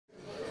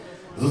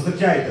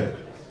Зустрічайте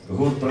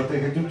гурт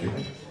 «Брати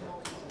Гадюкіни».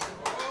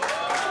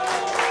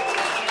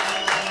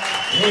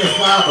 Ні,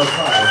 слабо.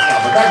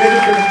 Так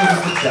Гадюкіни не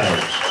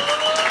зустрічають.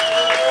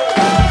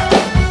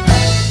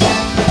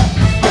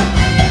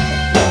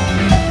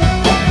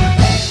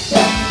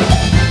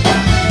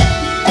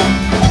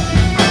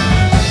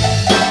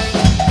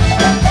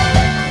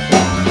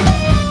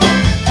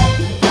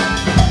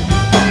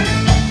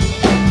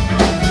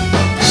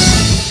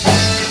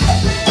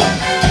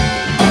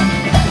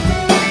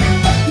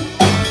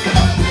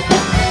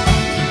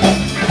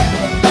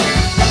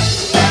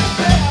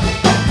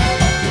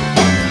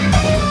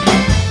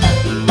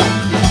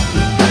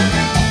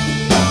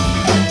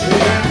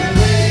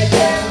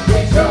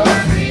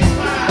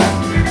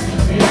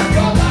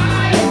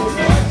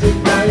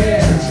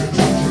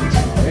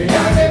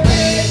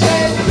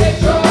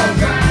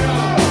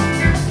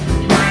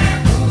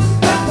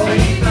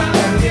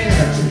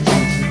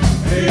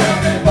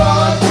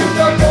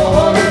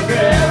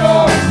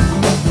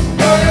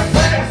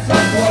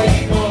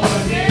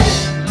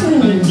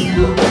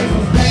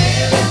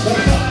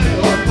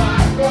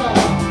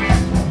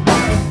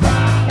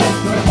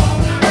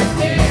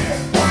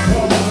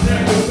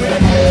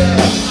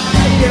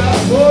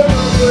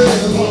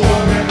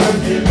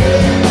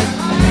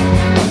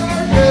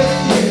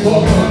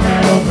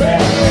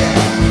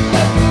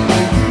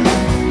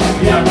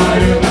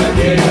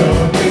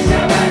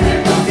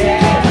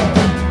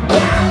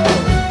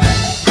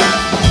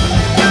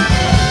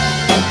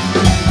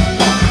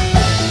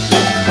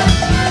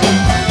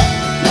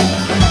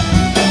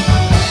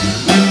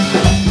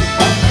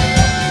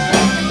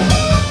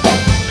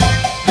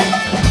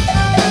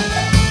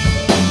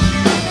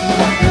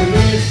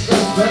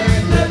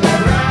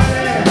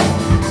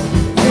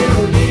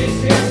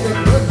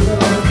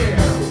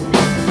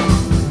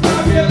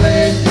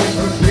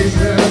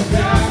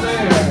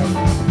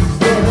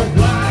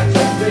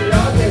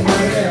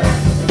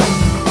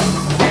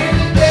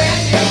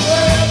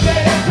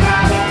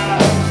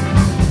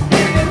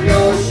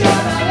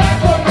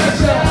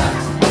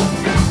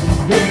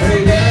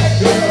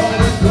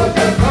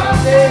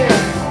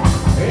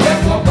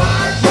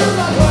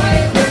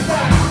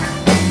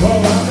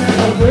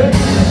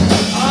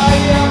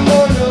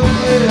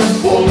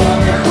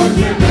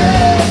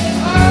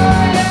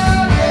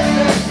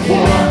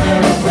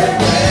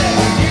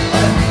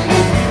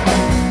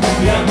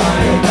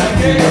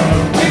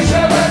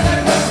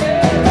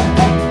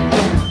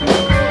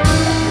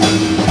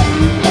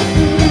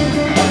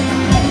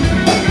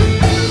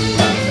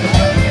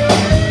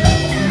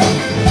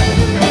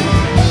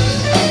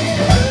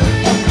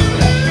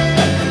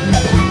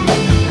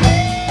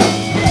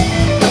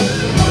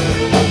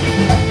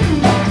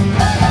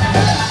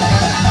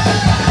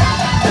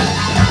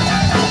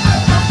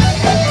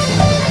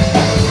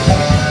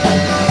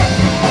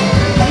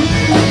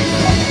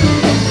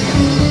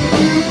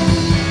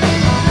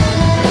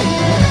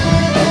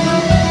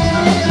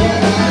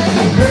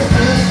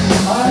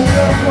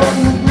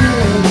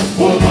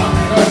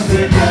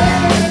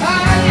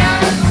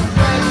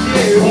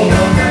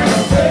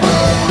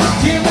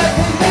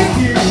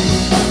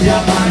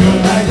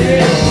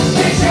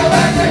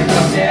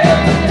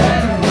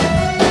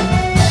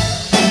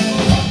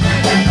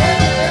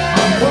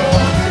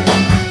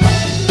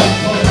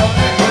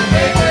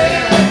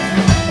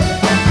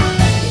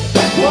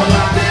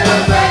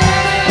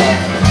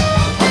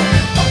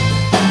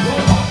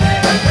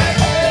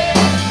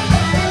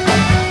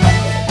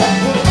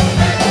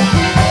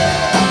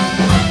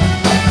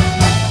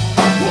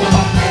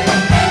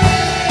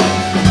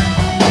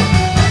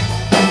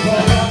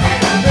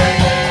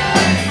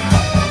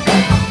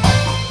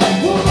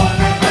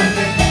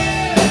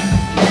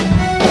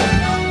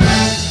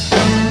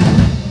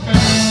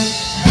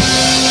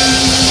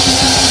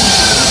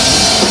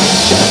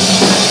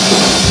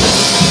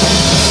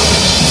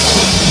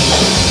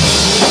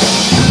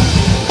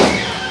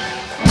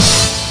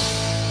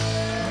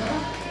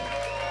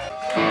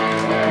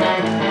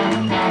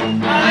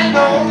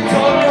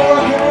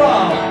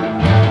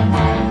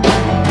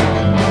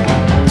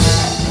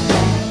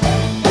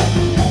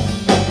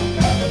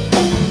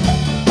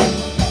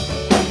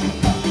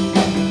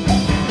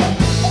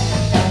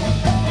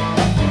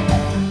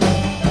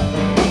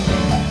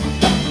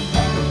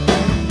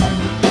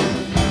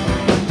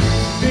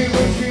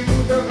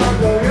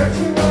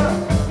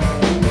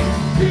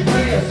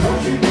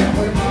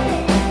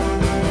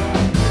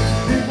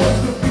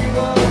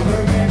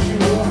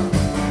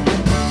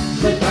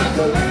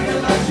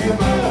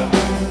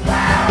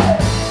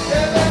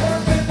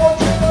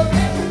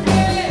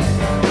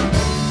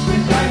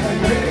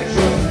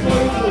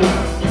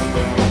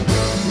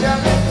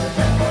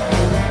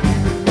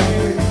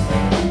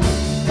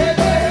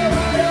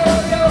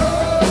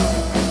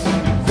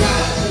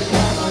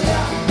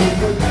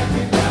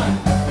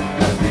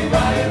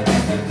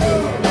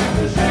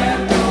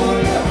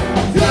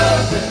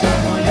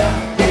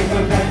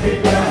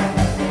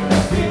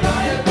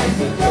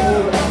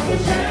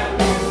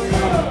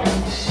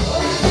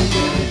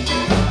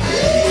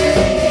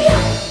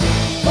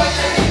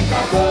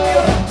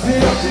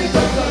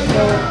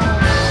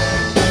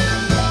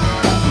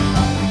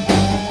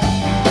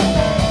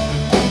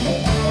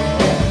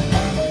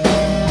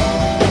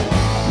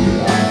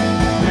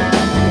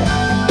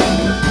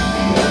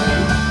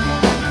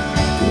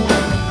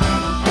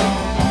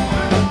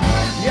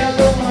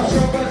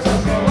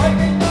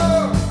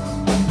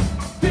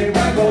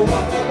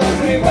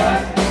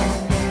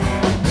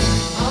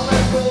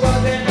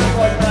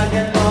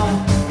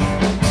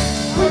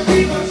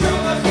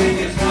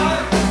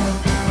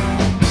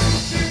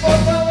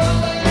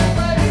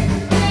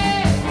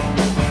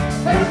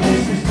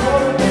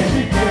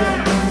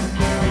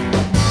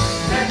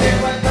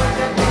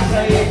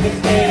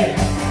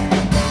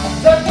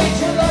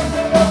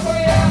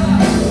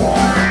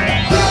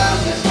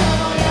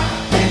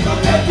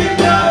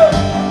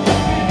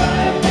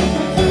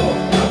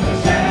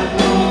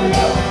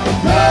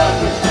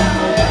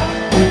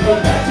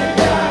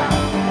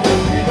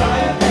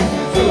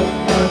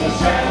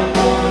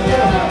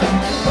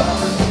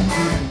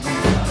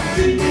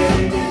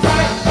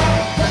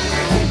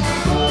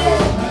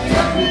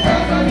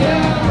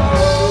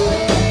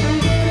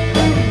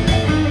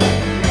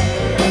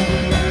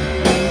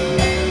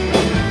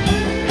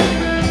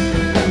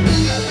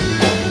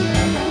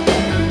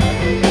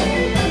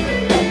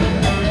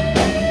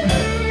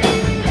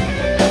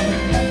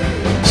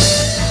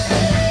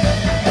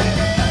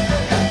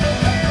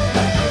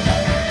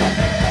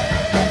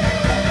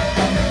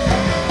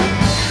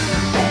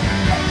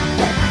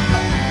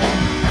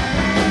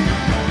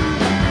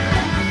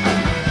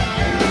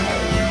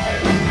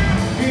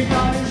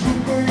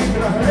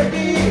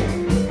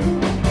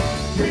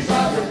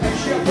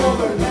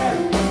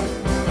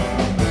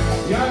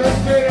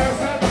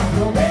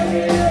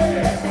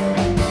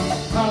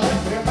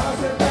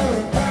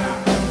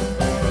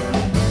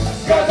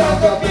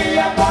 сказав тобі,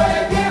 я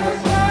моя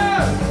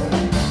дівчина.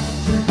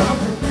 Чекав,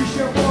 що ти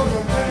ще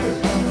повернеш.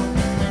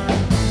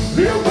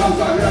 Любов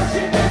за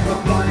гроші не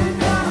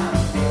купується.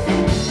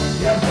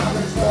 Я знаю,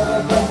 що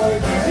на тому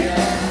йде.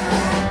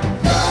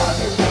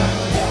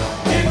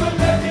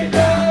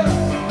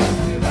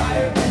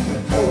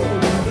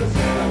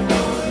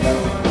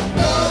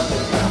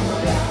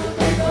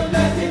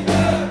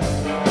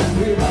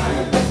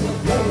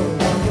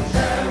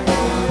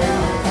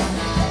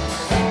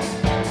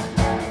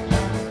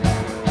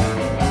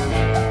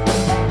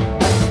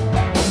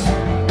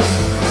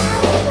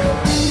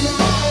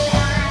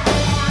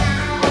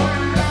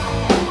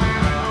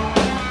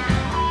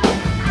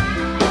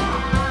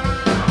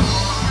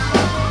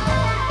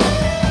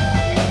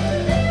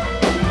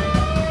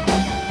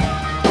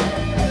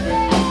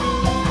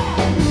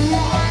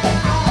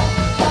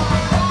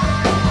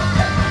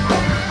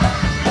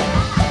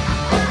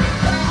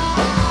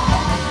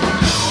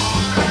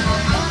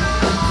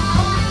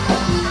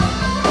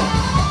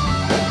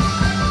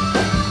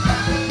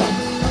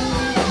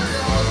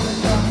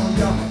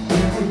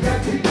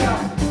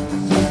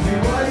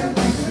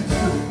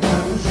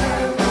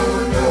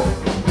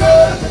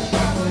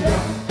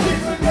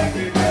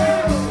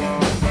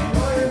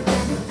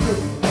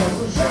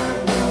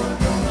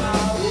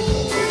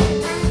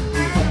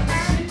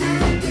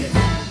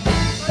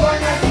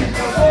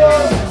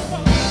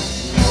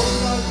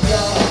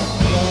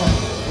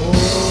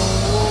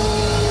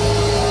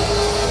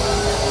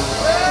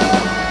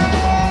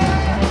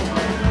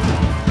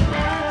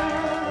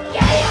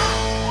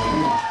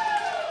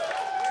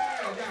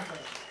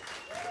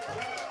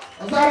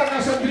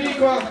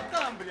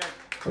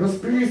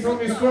 Розповість вам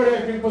історію,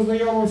 як він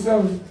познайомився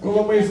в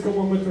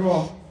Коломийському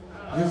метро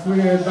зі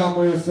своєю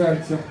дамою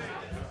серця.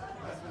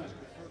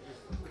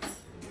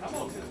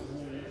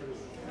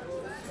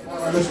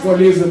 Мешко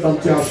лізе там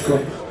тяжко.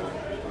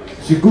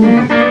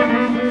 Секунду.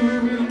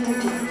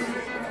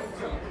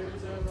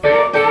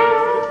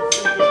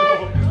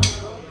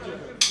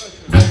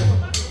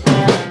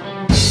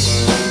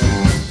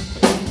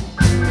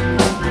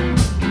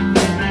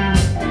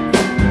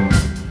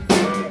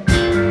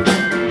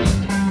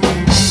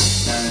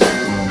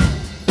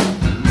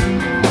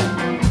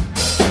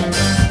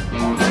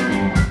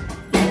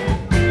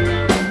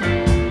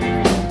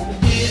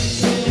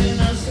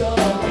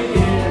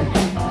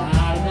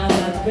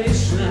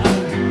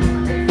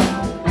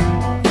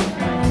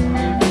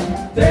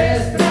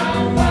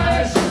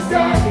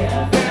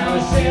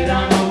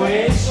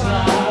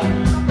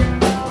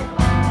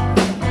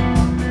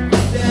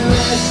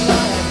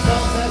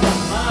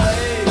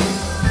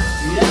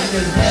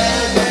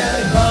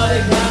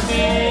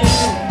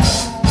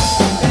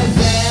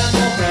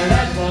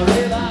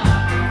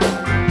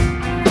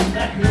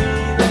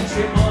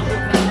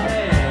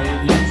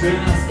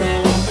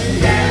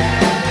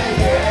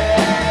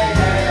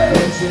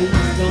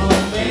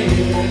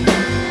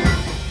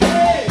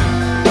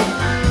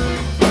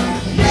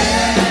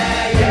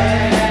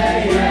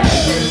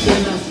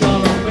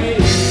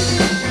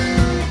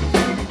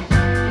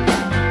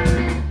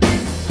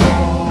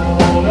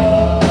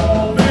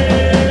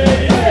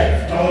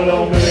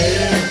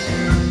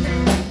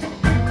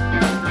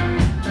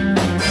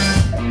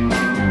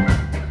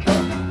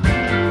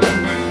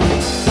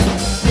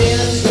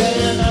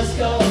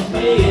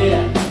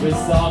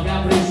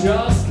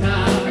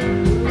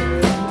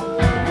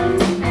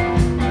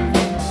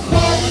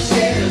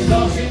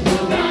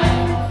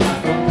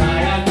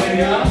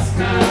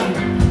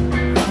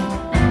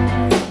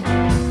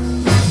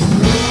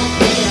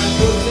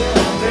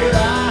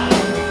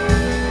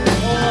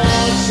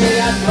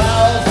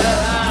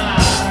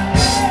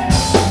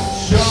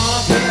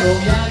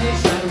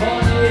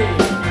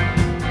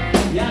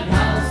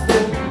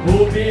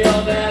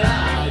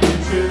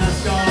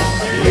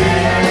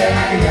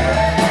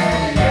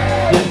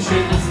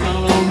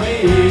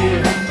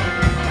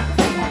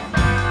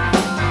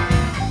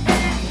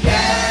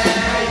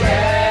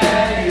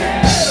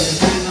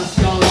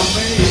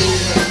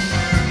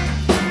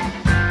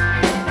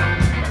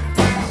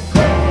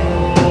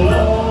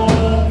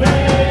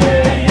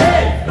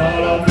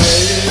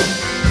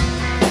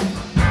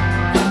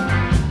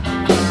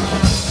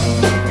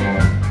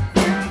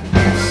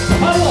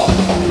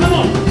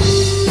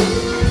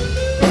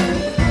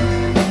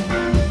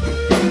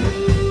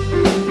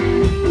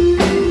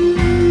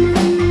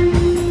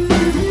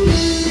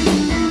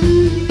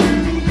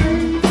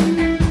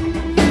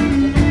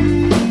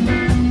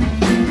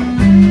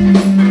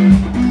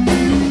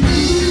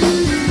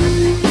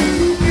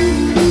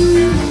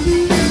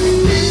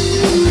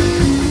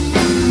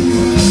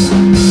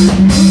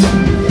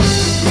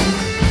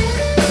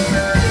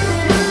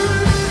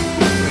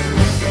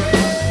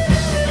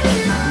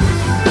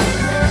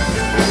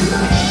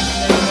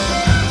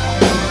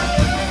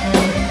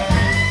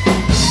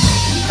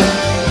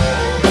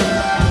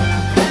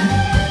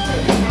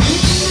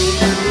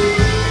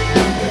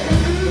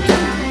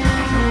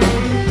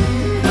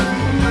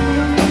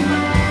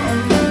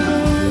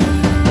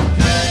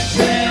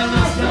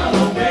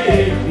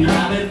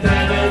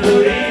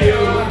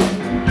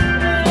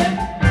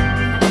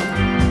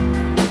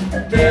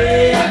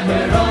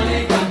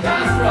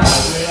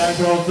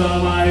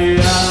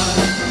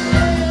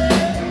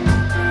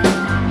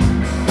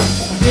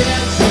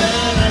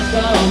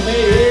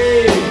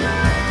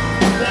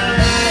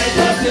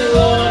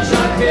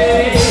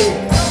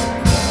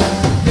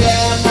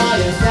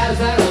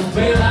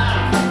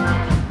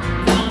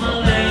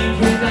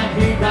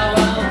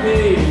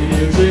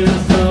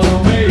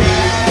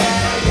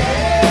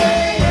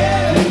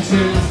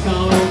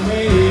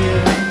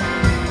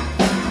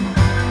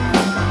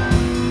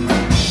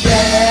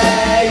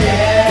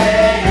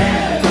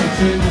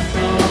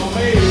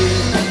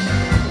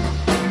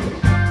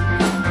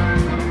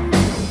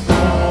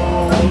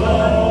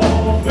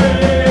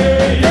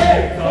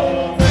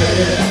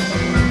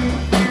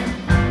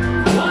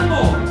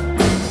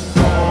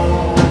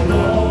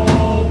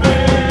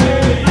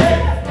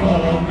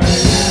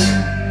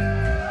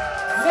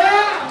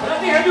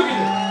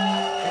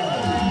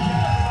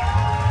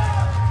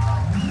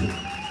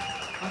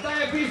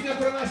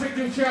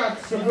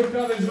 щоб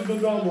вертались вже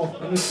додому,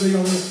 а не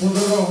стояли по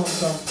дорогам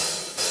там.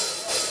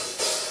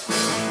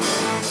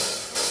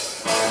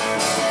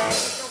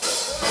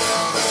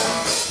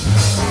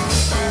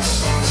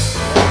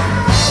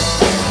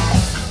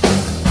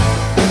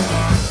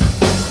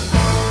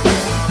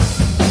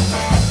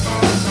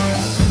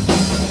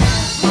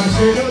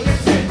 Наші люди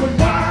всі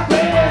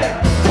кульбаби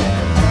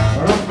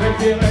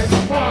розлетілись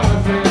по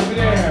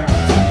землі.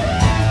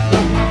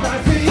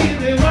 Фантазії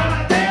не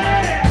вади,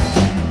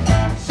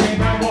 ще й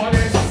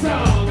наводить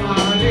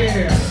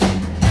Сомалі.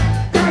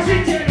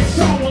 Кажуть,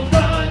 що в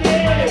Лондоні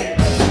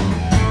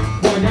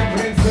ходять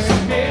принци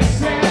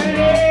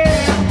веселі.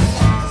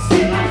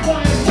 Сіла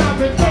поїзд на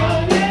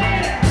бетоні,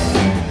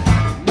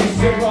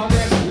 між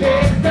червоних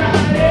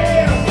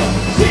ліхтарів.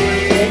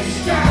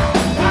 Чічка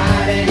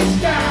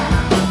Марічка,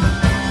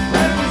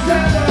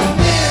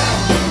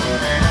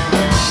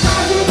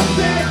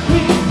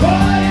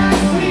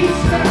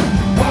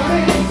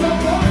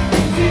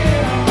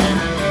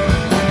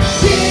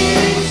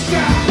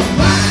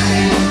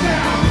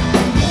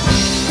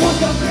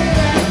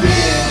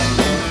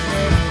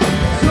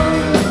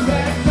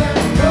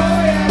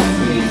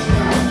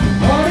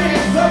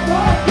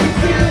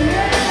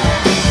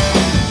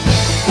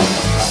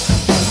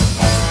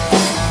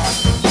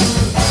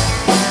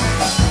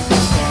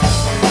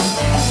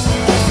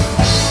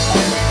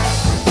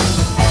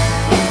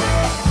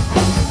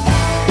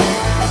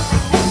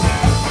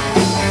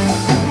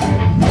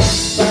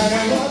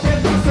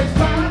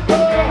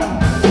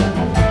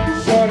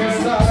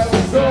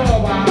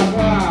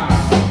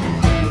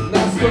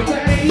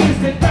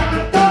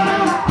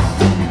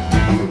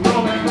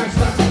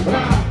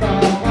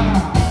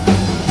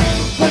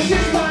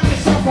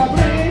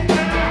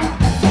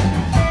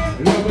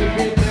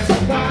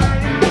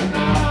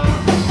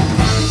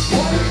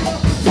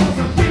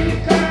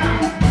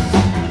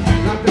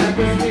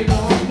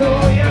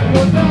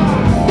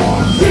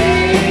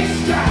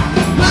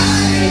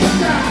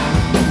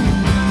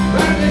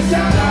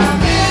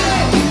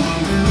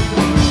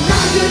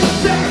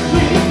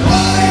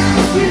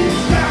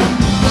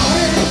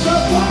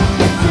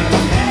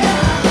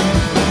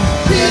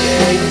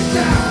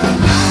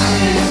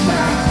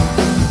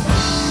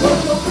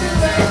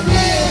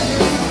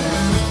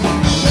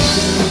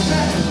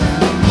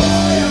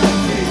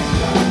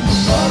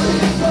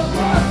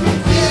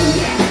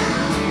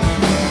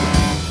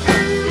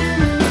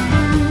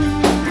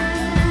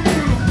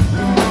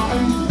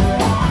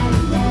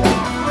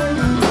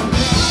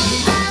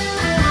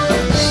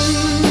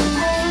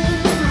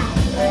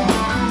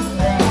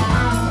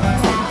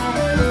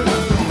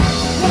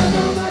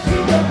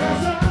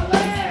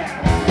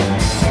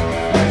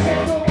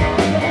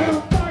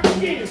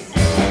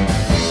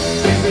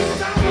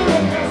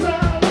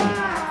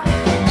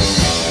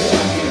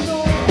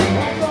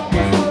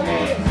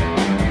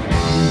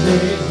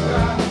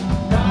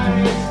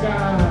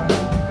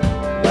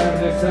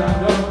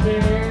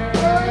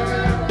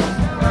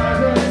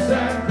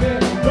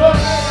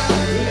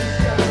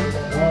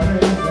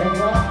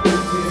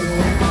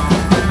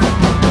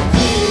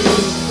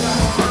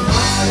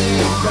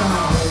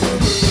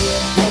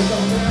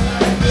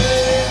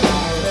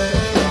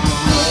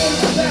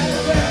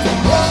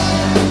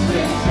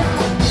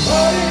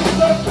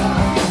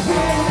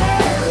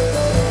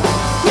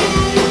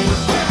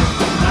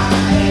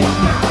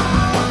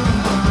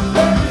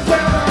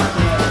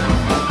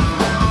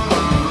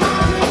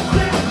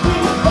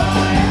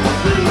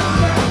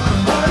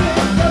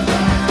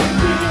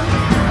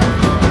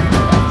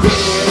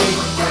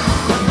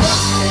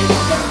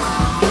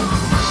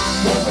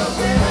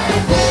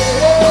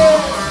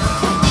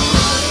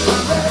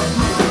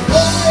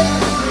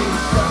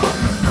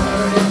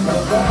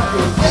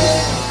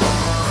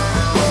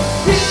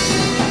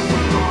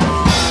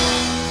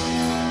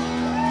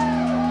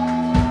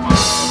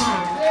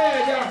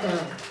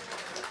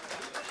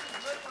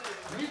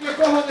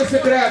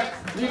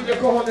 Ні для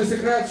кого не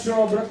секрет,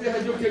 що брати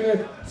Гадюкіни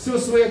все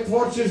своє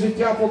творче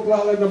життя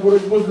поклали на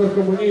боротьбу з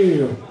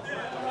наркоманією.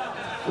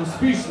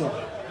 Успішно.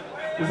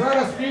 І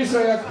зараз Міша,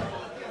 як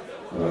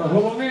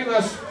головний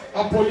наш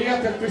аполет,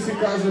 як ти всі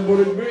каже,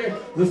 боротьби,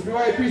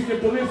 заспіває пісню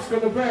Пилип з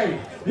Конопель.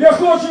 Я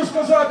хочу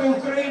сказати,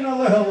 Україна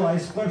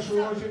легалайз, в першу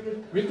очередь.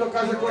 Він то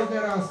каже кожен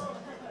раз,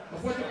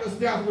 а потім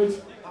розтягнуть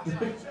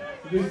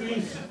десь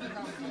інше.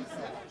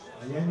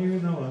 А я не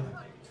виноват.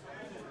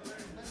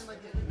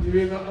 І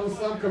він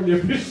сам ко мне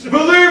прийшов.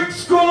 Пилип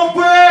з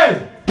Конопель!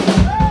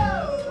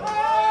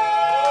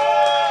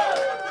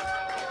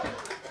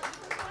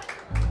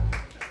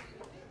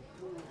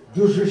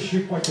 Дуже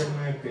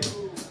щепательна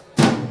пісня.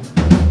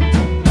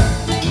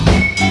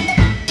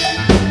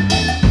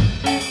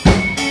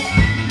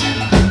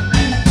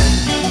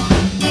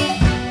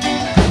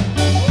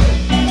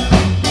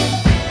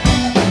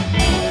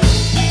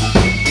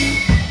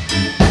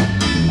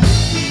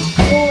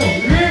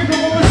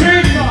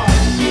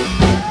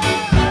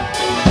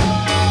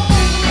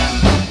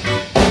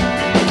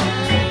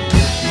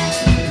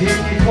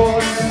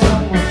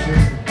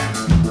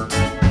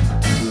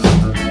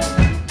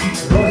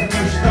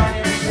 Розміж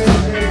штанів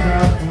швидкий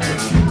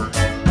график.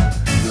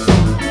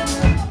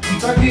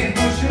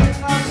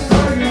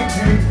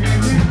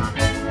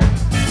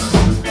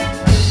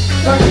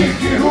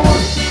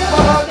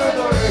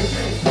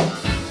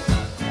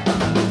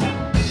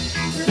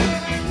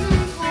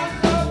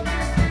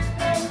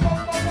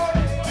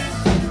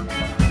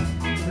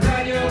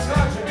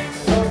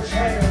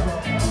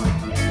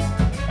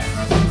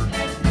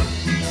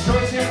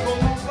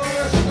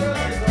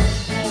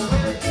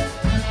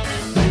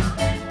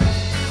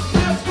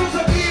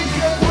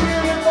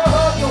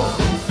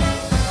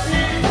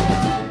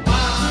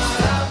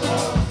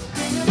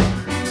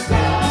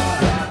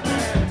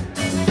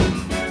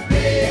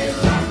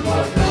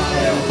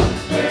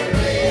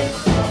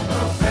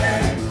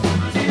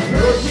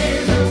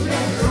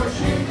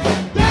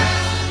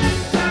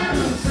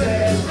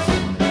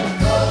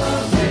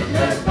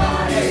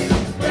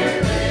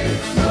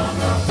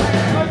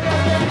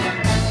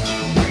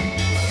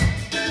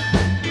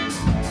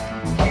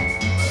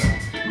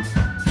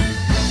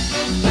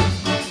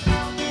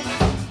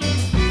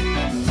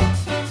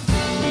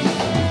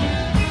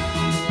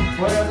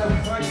 порядок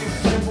в хаті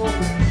все боком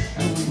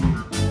штує.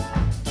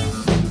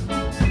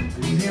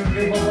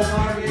 Знімки по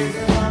бумагі,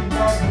 диван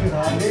та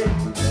бригали.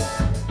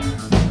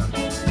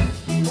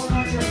 По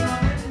ночах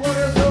на них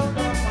порядок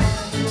та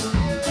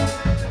манює.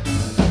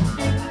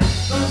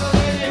 До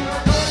зелені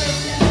готові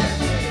всі не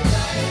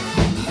кидає.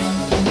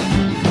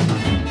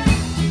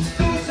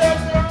 Стуся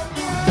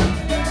трамвай,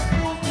 як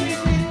руки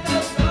від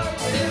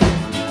настає.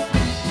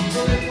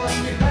 Коли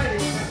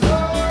посміхається,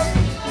 знову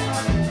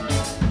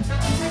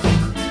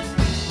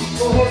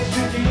кого в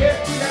житті є,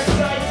 як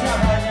зайця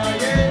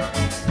ганяє.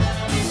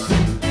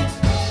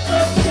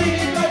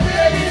 Розсині на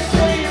дереві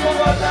свої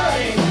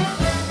повадають.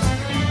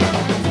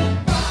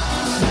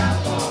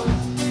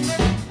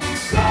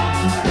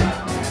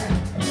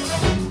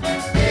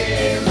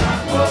 І над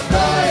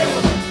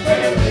водою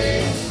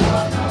дивись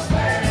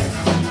Конопель.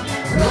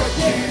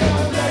 Гроші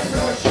роблять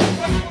гроші,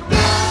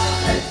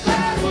 роблять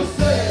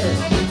карусель.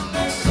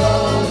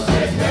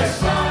 Коусить без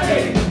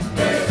пари,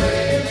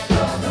 дивись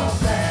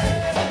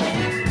Конопель.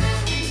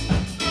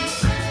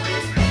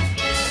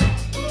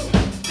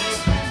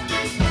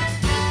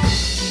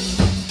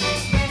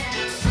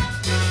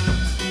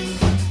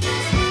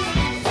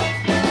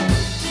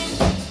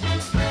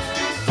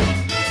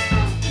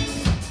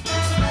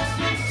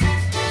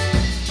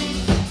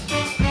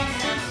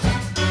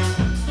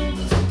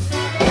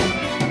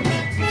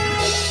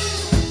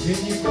 Він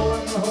ніколи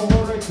не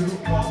говорить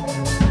руками,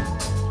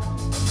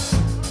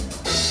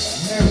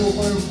 не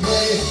гупає в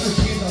двері з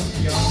сусідом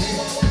п'яний.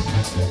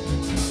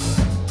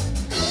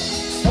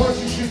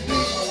 Хочеш іти,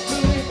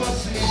 Пилипа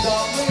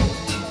слідами.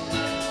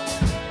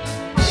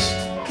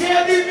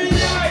 Кеди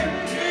міняй,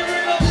 і ви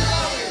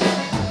навкали.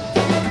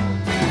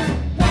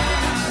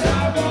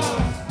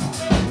 Паровоз,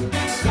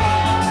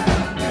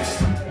 Конопель.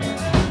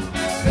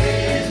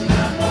 Він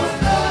над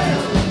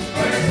водою,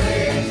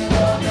 дивись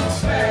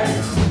Конопель.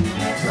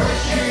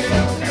 Гроші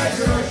роблять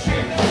гроші,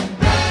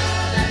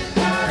 роблять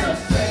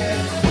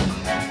карусель.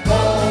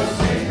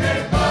 Коусить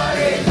без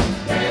пари,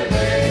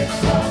 дивись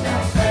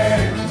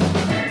Конопель.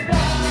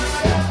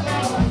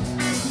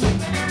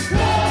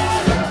 Паровоз,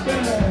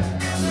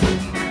 Конопель.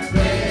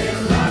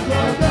 Він над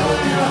водою,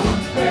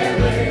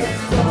 дивись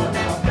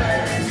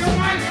Конопель.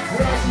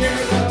 Гроші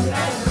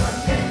роблять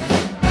гроші,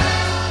 роблять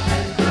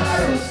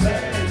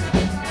карусель.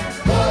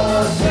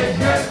 Коусить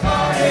без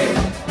пари,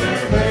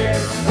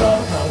 дивись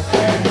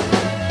Конопель.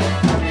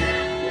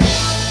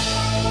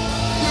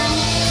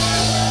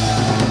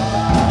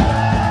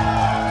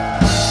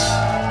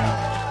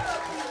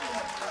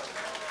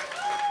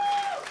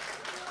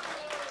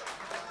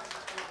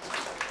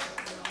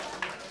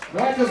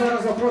 Давайте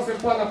зараз запросимо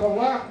пана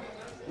Павла.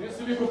 Він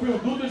собі купив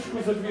дудочку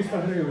за 200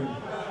 гривень.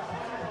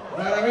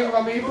 Зараз він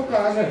вам її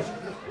покаже.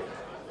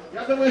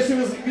 Я думаю, що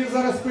він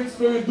зараз спить з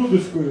тою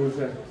дудочкою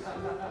вже.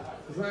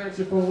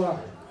 Знаючи Павла.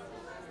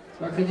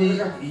 Так,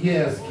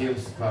 Є з ким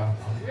спати.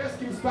 є з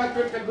ким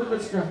спати, тільки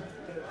дудочка.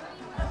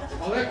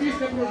 Але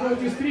пісня про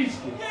жовті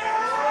стрічки.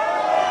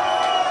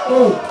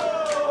 О!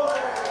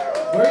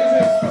 Ви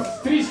вже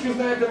стрічки,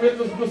 знаєте,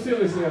 видно,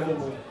 збусилися, я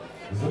думаю.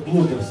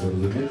 Заплутався,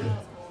 розумієте?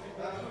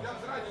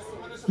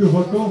 Ти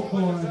готов,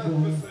 Павло?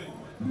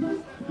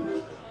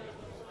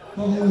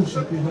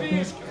 Павлуша, ти готов?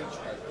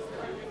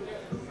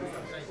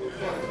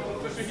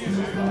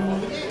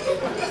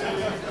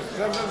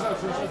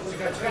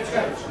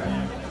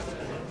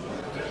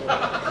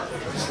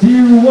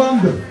 Стів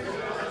Вандер.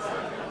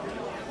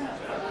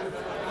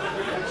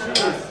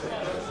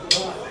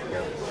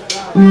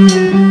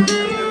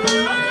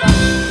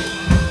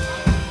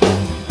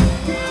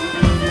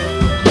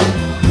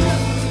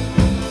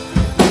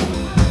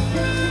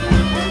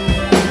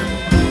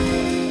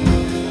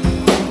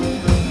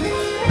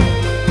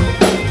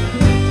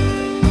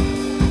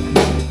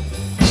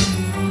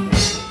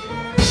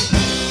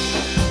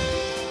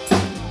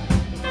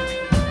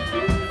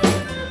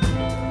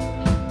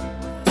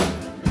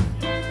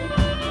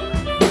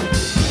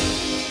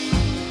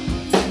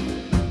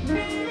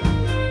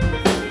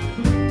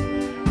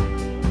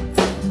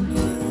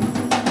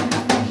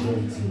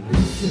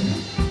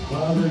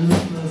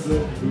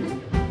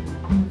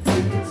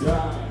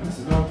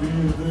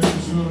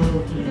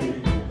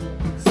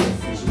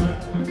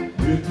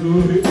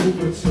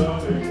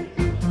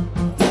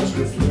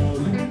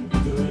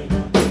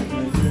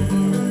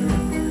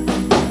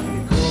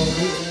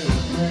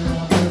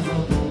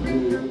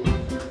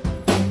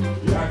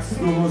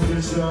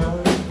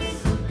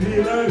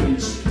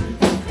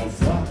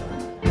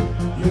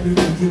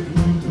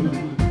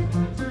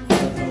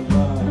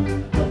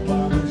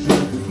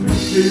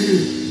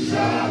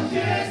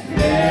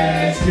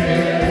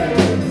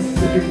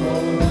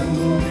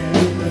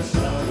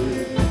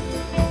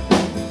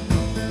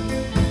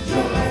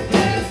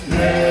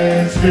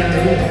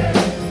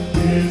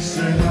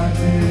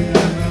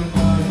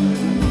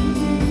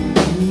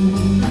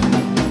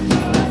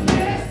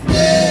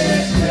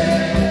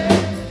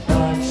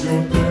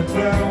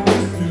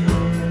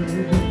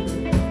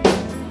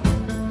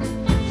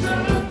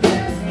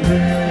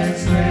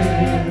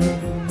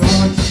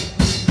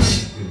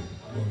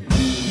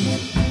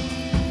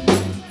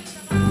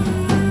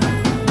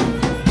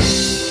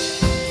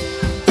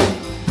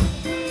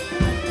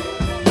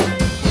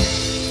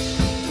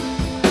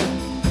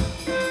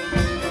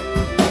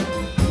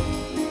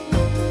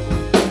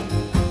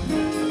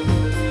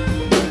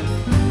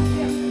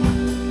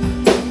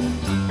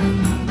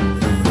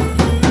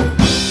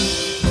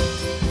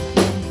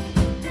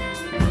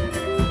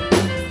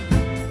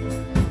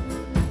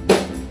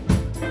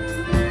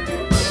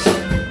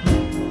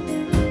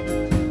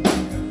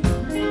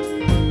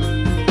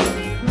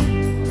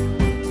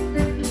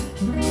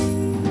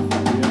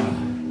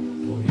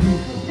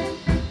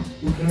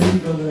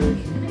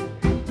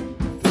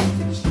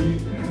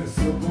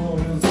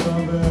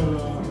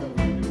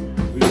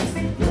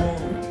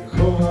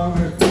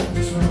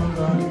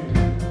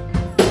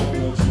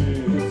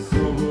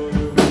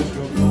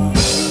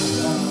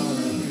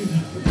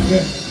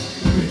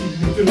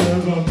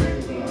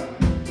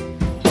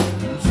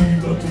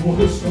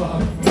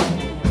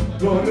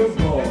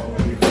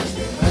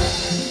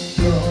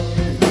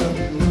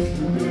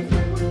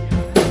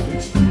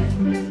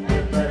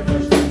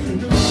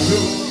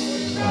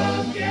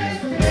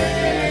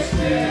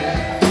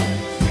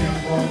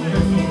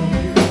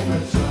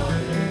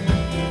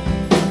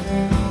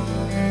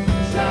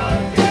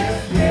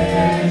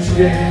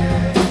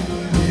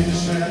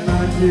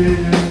 надії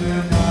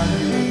немає.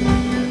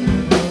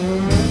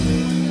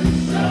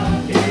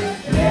 Жовті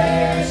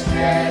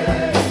стрічки,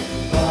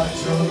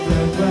 бачу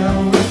тебе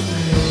у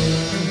весні.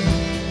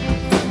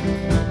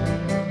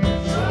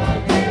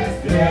 Жовті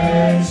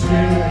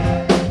стрічки,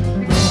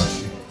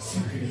 ночі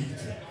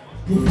зігріти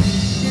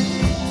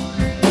повітря.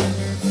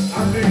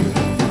 А ти?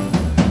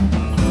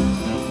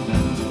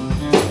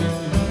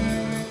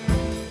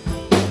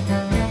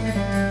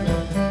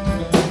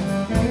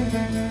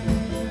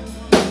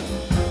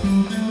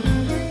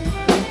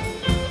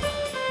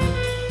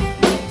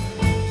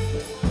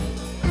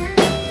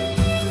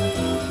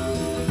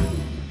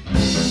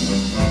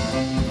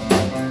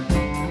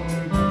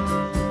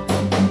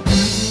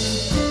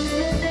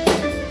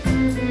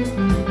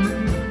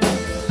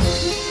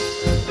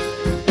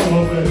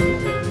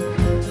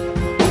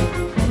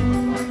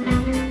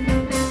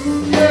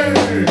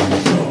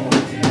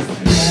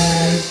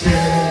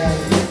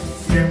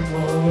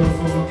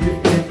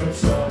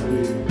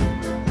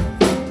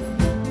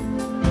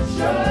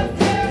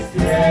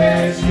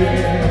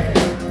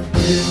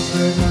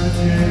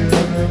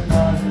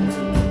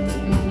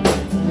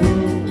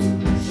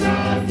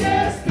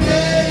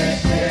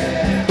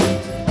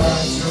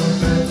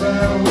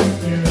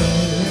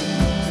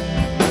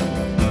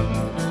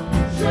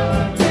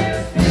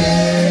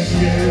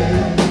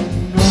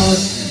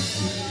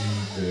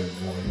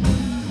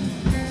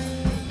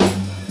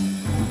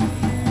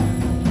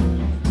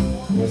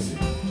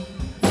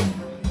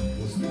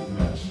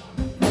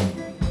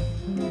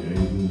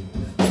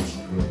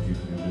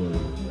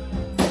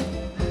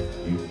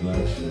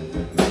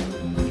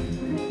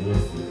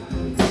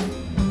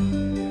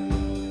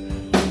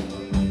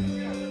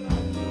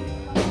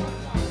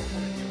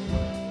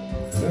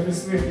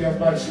 Замість них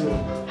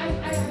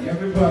я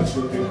не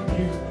бачу тих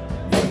ніг,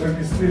 я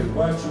замість них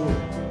бачу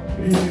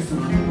різні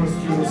сухі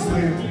морські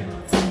рослини,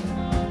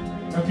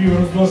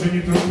 напіврозложені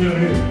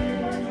трухляри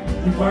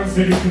і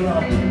панцирі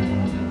краби.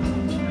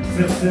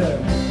 Це все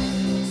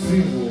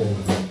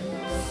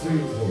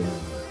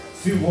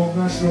символ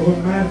нашого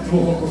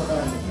мертвого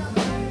кохання.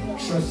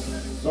 Щось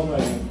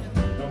зелене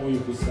на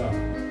моїх устах.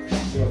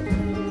 Що це?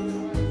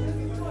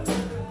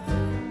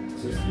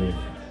 Це сльози.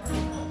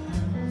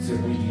 Це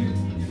мої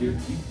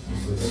гіркі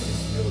і солені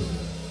сльози,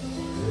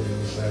 вони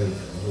лишають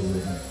голови.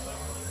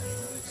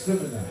 Все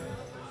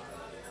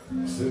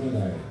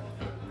минає.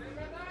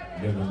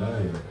 Не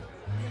минає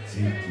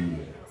тільки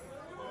любов.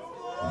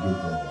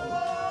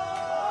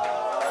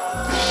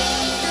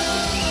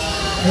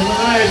 Не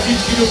минає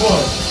тільки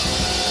любов.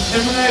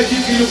 Не минає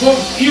тільки любов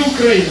і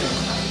Україна.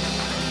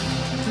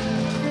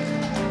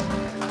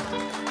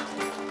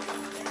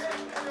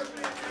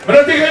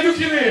 Брати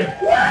Гадюкіни!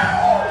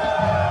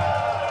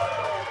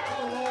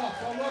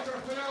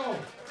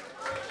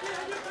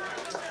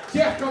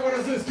 Тех, кого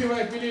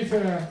разыскивает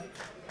милиция.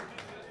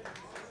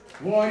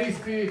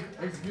 Вуаристи,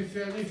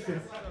 експресіоністи.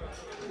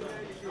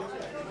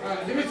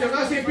 Дивіться, в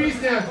нас є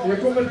пісня,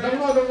 яку ми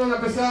давно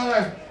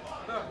написали.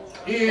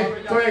 І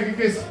то як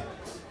якесь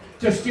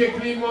тяжке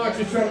клеймо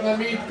чи чорна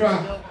мітка.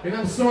 І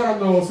нам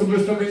соромно,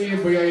 особисто мені,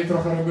 бо я її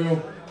трохи робив.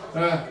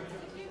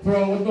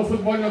 Про одну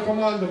футбольну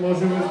команду,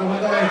 може ви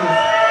здогадаєтесь.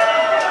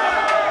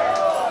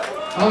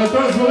 Але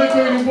то з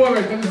великої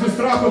любові, то не зі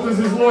страху, то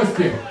зі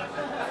злості.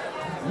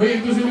 Ми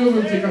їх дуже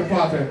любимо, ті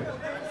Карпати.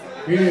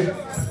 І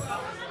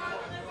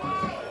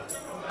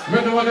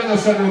ми доводимо,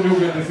 що не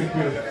люблять до сих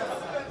пір.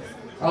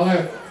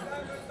 Але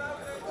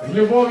з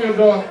любов'ю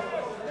до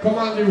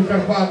команди у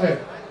Карпати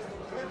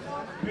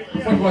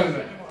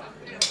футбольної.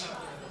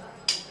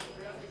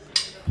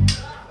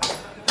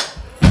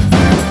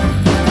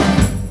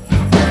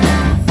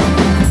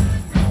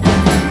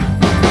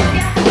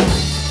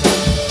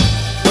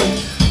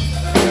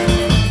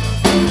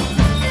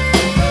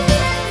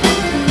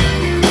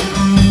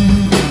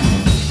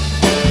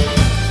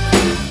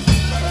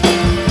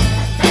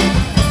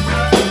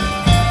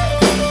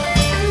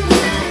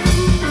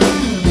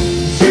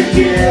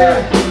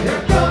 Як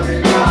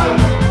доміна,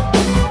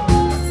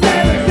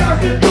 тебе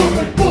завжди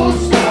думать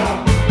пусто.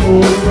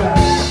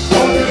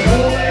 Ходиш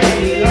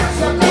голий, як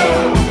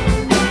сокол.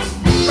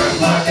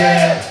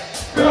 Карпати,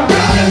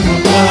 програли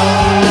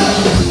футбол.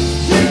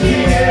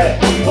 Сім'ї,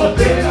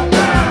 година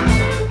там,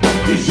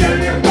 і ще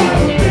не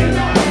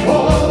година,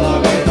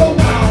 голови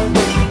туман.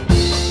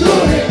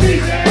 Другий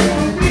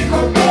тиждень,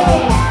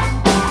 футбол.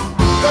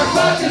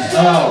 Карпати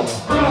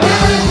знов,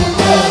 програли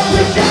футбол.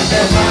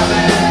 Дівчата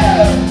мами.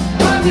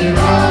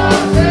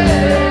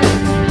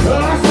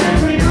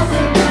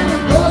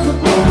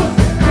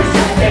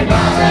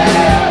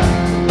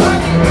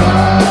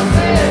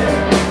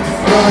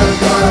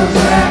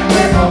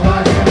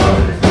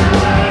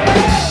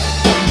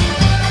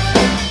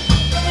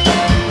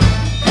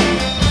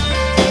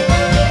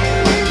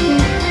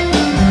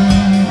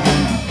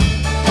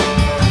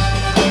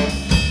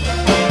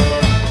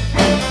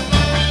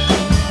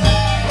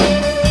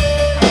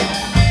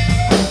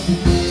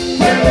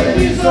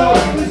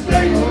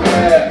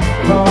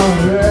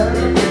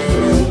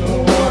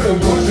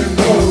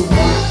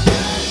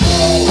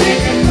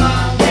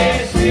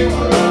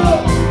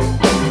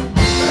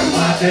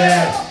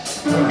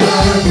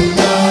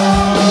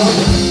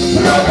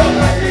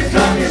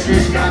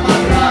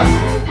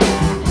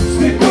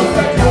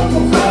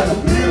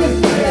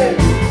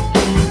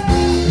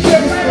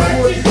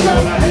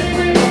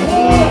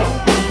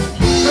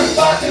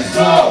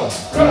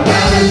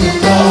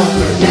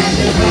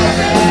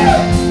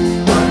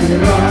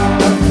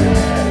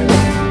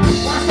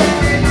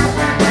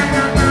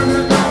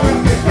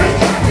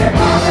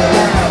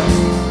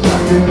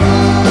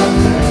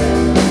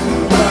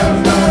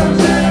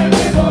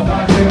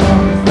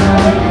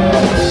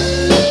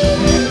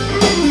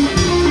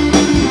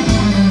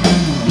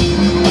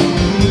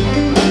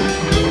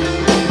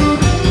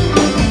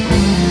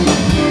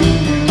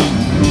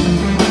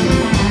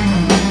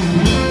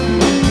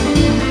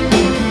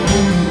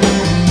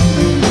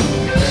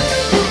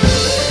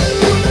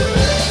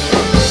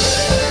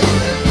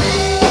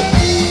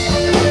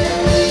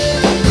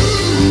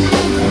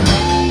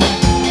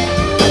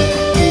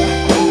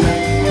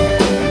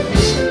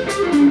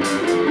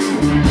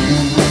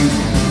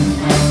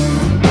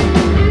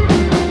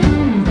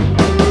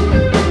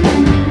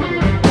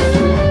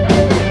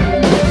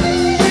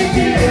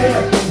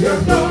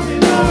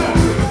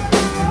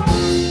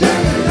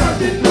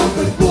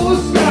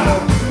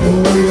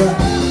 Моя,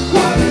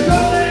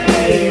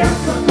 Конопель, як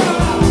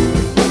сокол,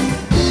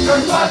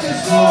 Карпати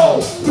знов,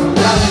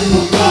 програли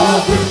Футбол,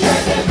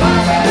 пущайте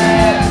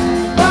пам'ять,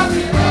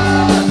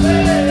 пам'яти,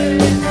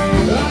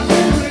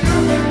 разом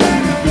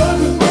прийняти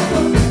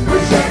мене,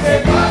 пущайте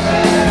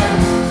пам'ять,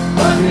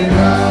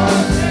 пам'яти,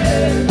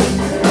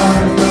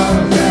 зараз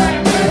вже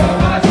ми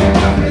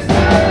побачимо Христа.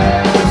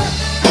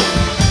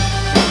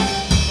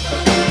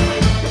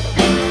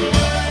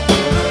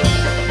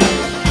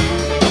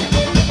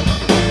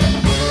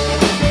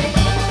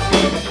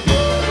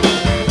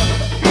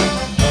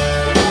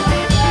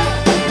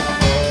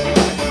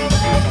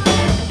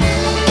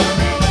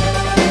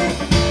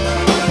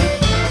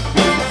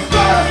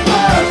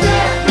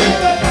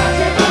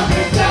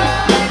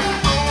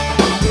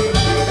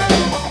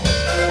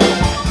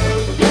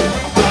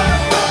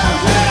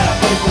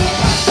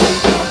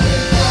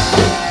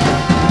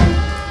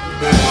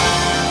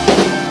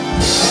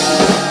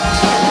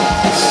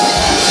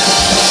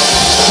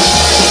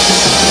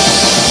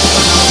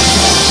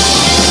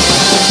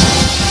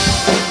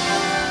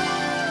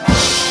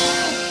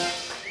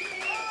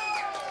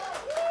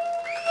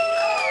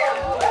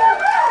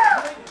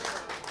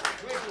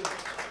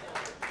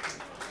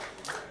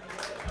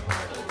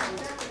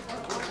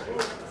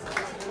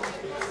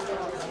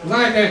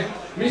 Знаєте,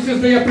 мені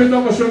здає при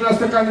тому, що в нас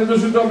така не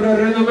дуже добра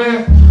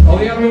реноме,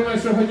 але я думаю,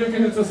 що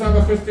Гадюкіни це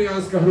саме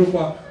християнська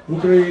група в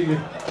Україні.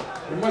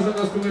 І може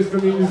нас колись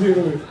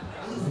канонізують.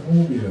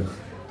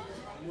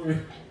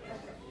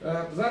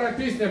 Зараз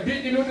пісня.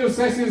 Бідні люди в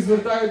сесії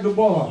звертають до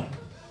Бога.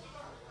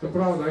 Це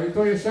правда. І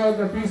то є ще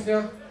одна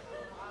пісня,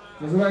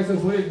 називається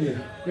 «Злидні».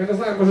 Я не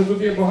знаю, може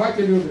тут є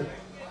багаті люди,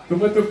 то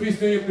ми ту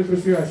пісню їм не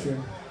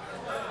присвячуємо.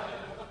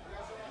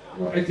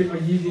 Ну, этим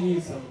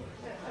единицам.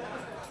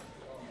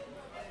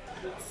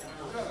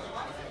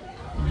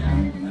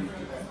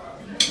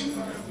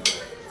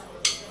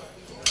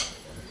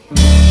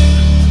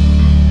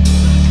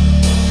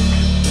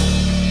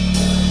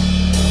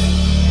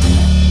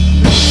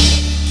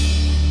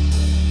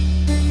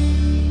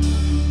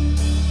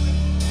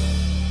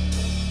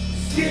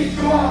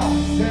 Скілько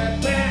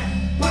себе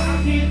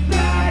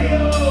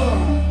пам'ятаю,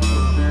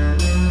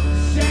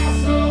 з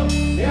часу,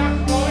 як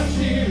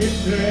очі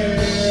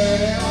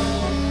відкрив,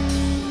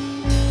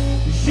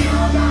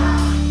 жінка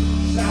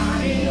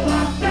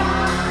жарила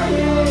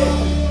таю,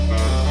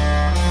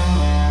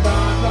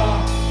 тато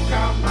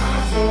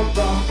камазу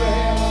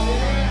добив,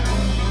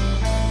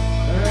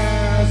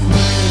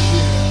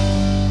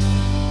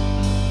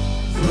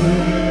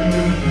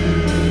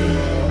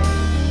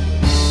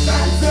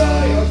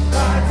 танцюю в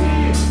хаті,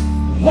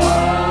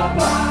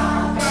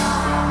 лопата,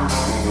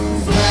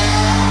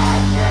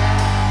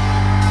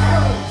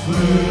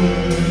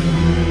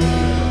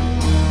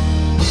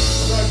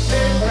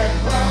 вночі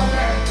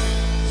приходить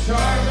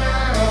чорна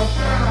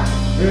рука.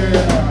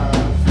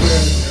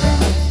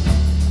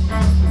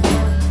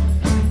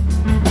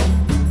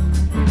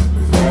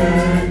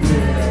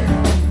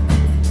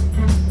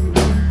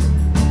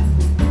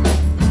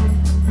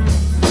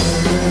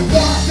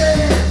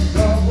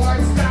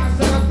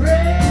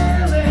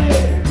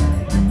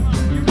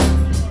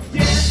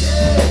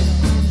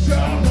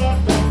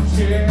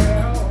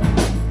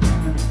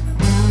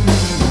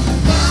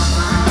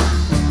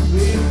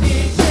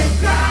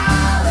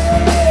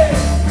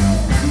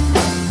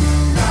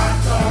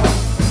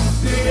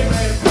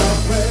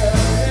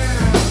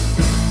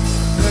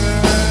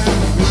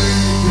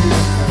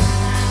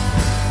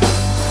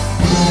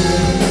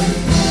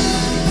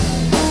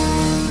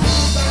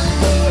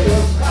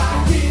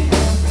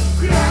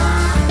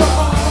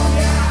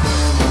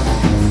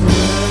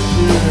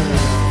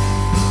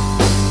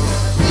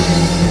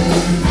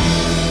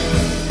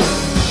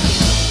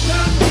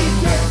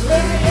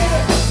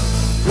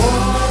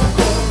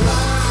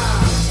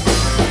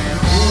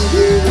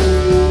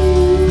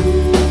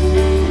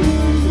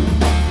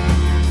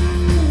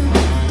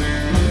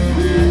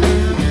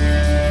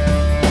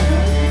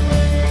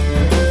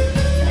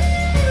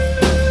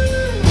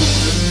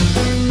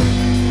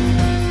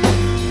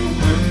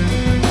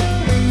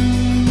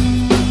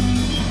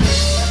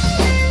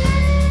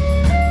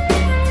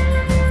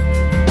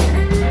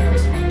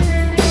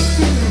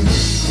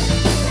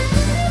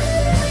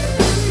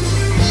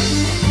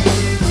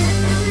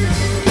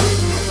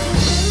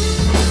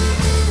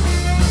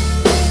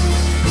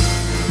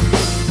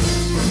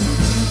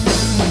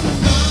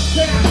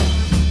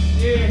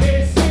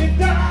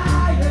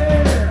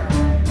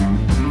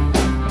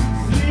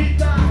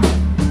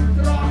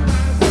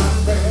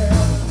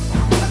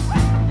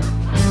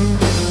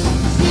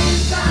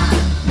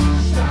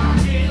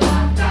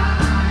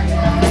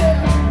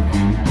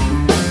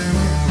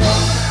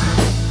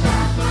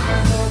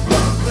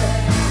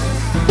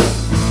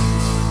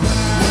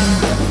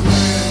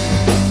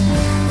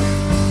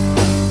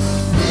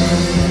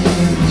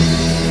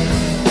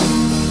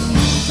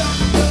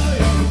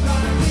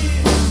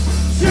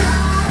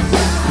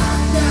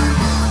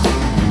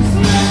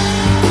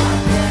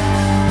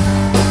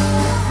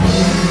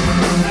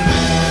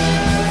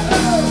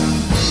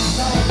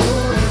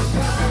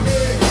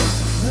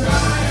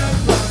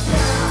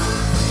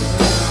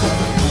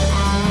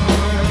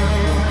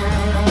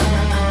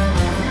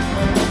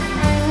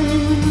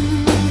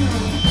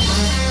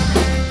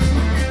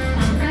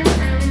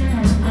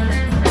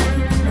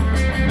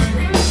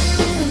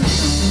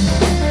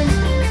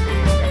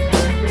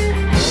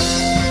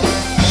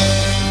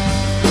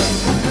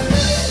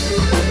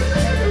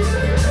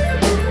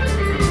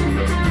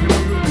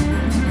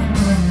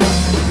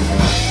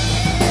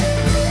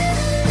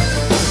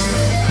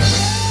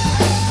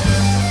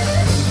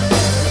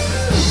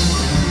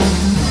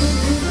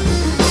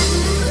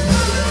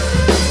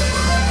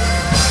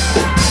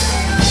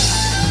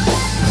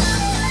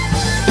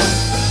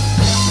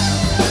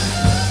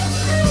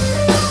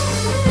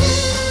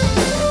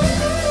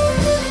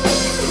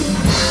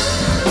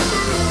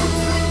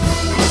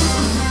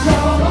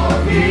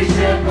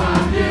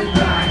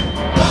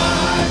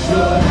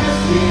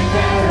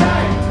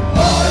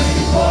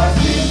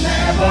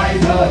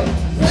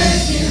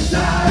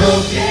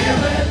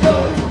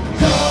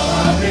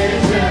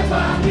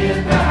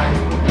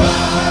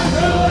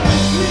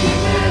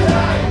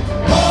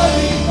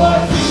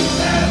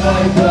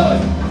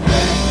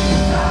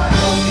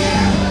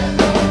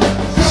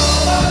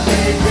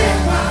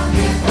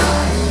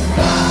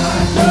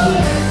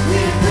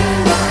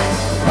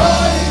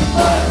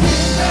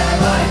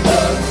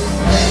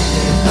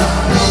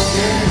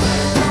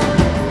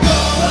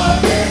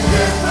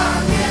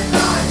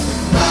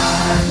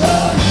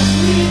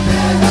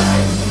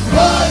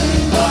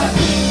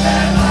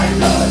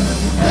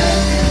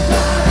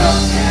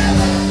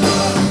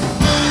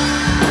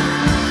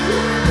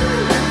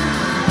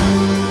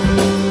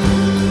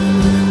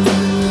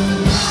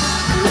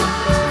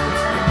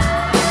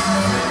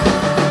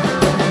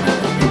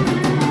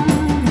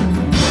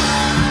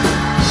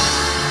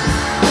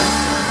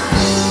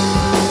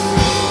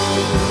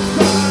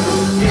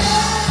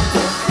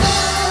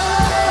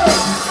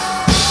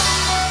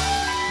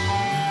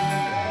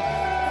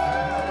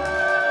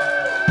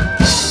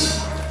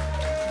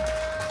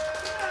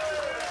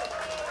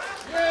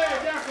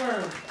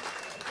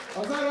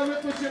 А зараз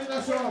викличемо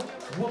нашого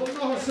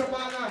головного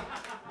шамана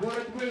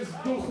боротьби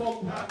з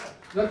духом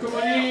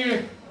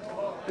наркоманії.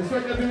 І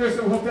сьогодні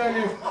дивився в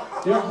готелі,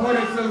 як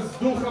борються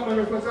з духами,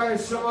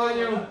 викликають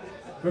шаманів,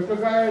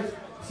 викликають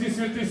всі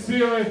святі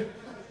сили,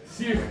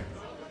 всіх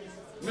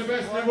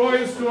небесне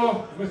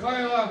воїнство,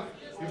 Михайла,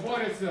 і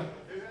борються,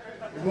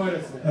 і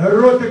борються.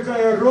 Еротика,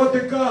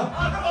 еротика!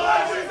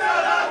 Правильно!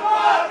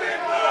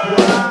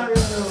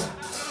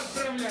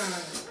 Поздравляю!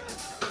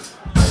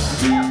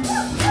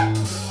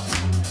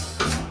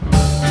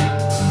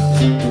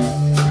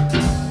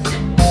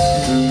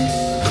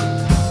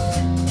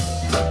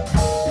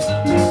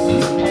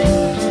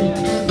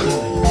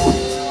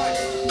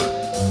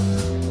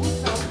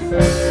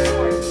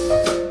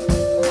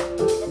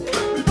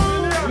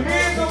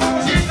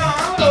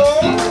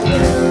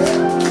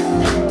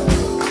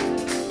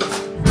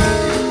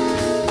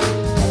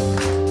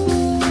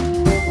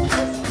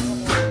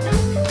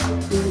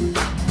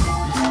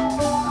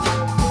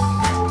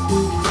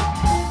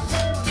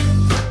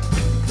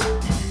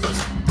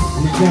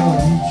 Летела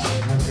ніч,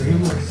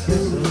 накрила все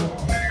село.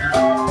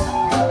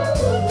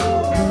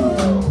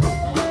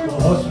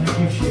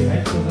 Голосниківші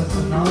гетько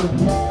засинали.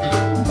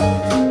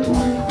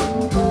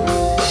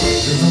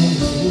 Зимовий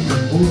службі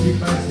був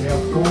пес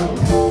рявков.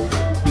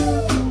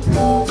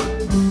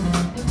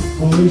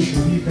 Коли ж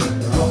вітер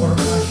прапор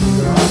наші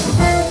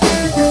грав.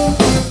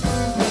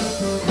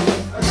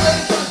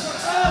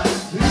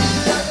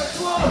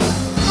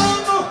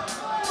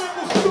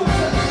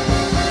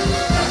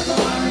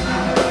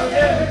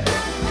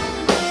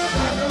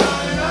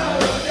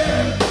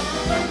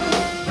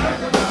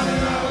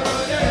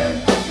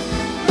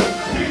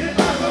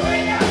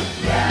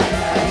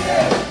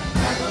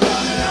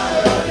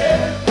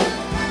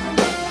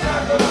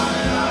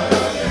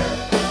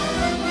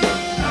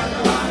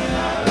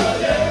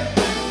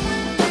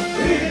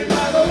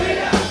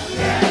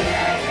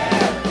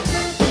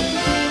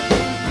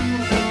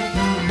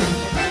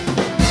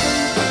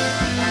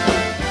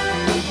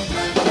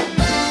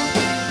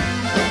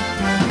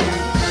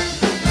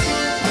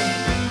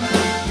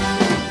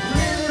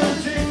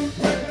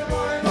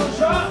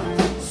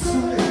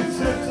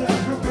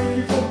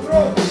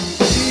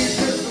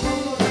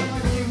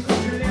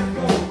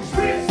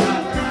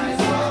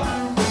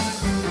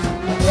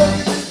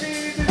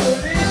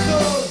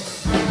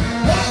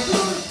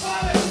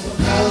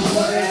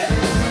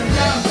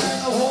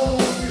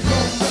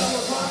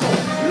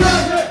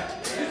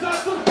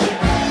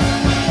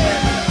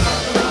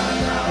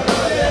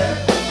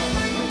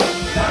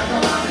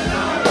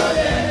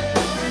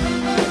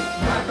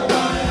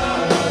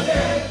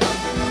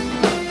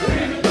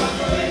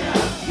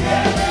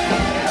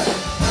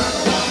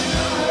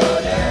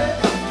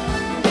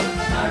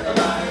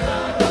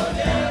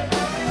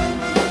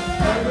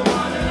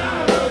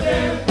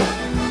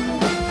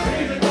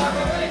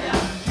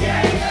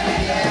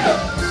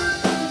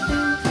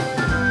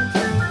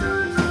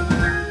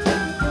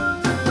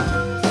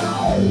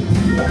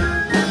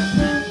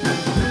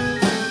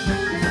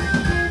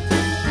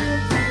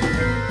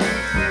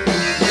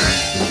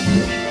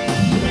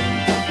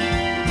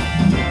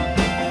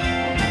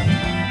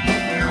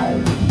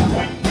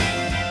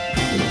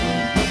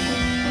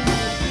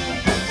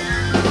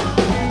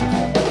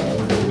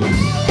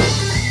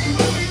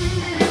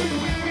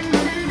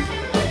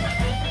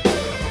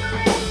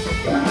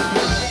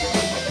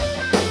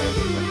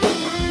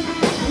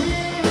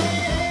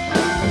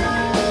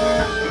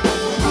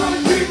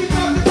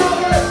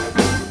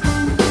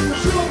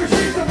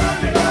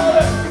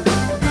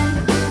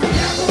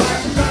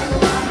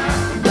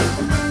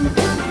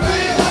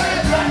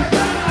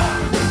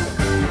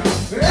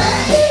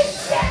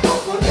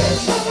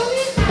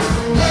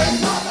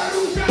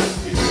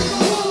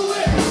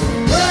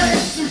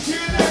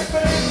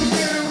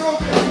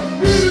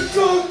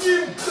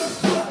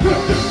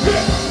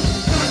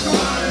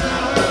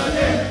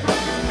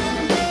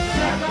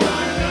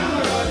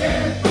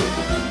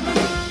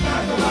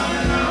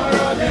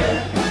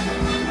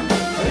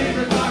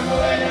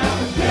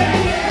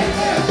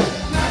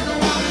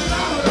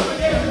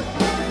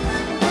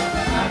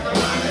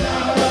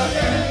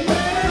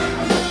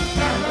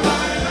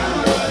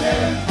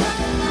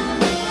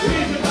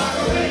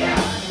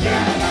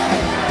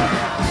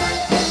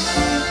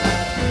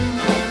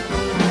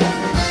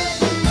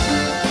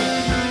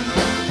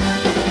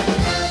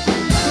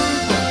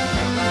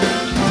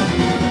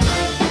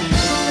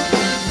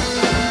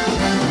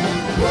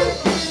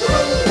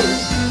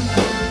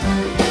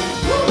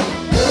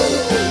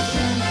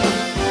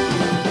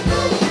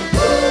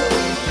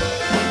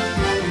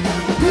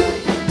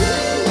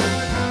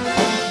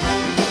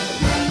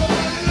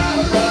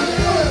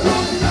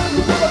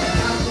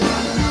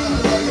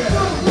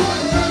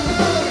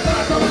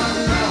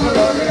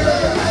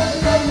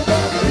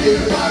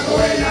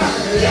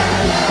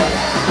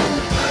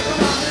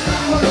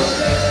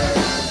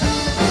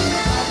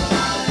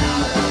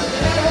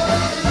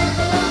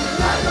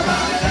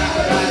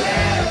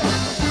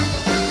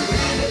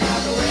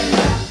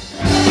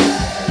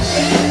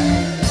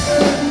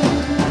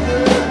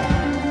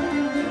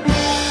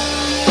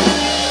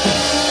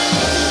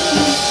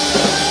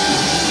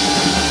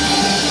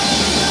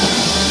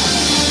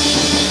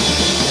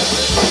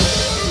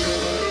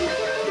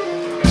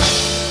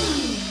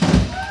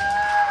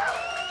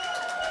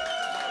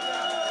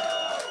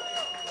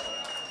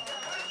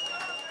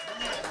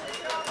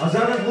 А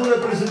зараз буде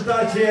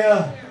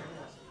презентація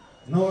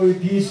нової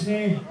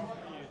пісні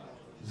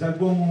з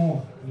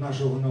альбому,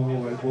 нашого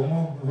нового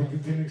альбому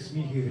 «Гадюкіни.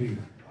 Сміх і гріх».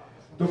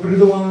 То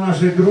придумали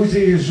наші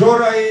друзі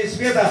Жора і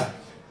Света.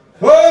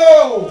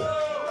 Оу!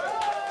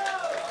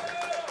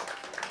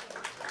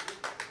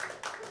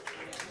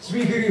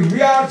 Сміх і гріх. We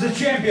are the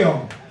champion.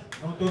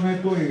 Ну то не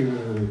той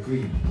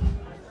Queen.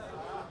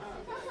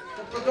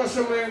 Тобто,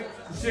 що ми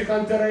в всіх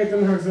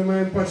антирейтингах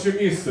займаємо перше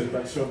місце,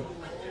 так що...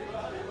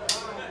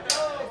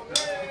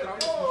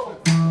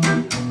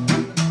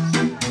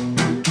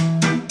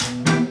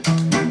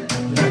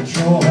 Для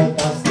чого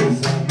пасти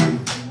землю,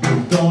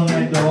 ніхто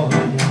не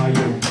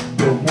доганяє,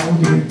 до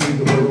мудрих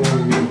під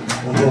горою,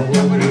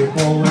 голови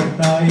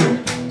повертає.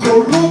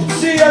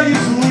 Корупція і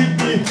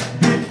злидні,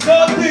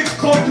 відкати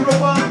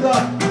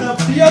контрабанда, на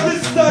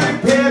п'єдесталі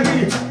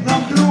перві,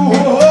 нам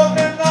другого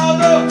не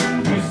надо.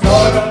 Дві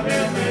сторони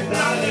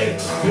медалі,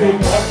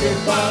 глибокі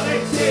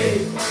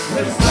палиці,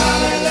 ми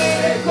ставили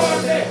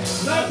рекорди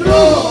на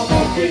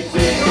другому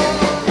кінці.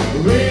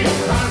 We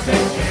are the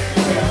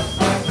champions,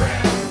 my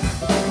friends.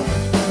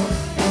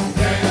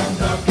 Йдем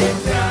до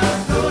кінця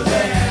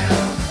студент.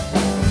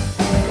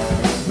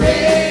 We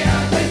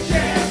are the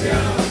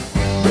champions,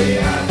 we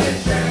are the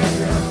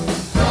champions.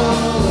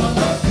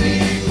 Золото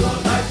світло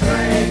на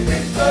трейді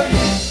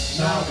стоїть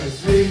на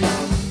весі.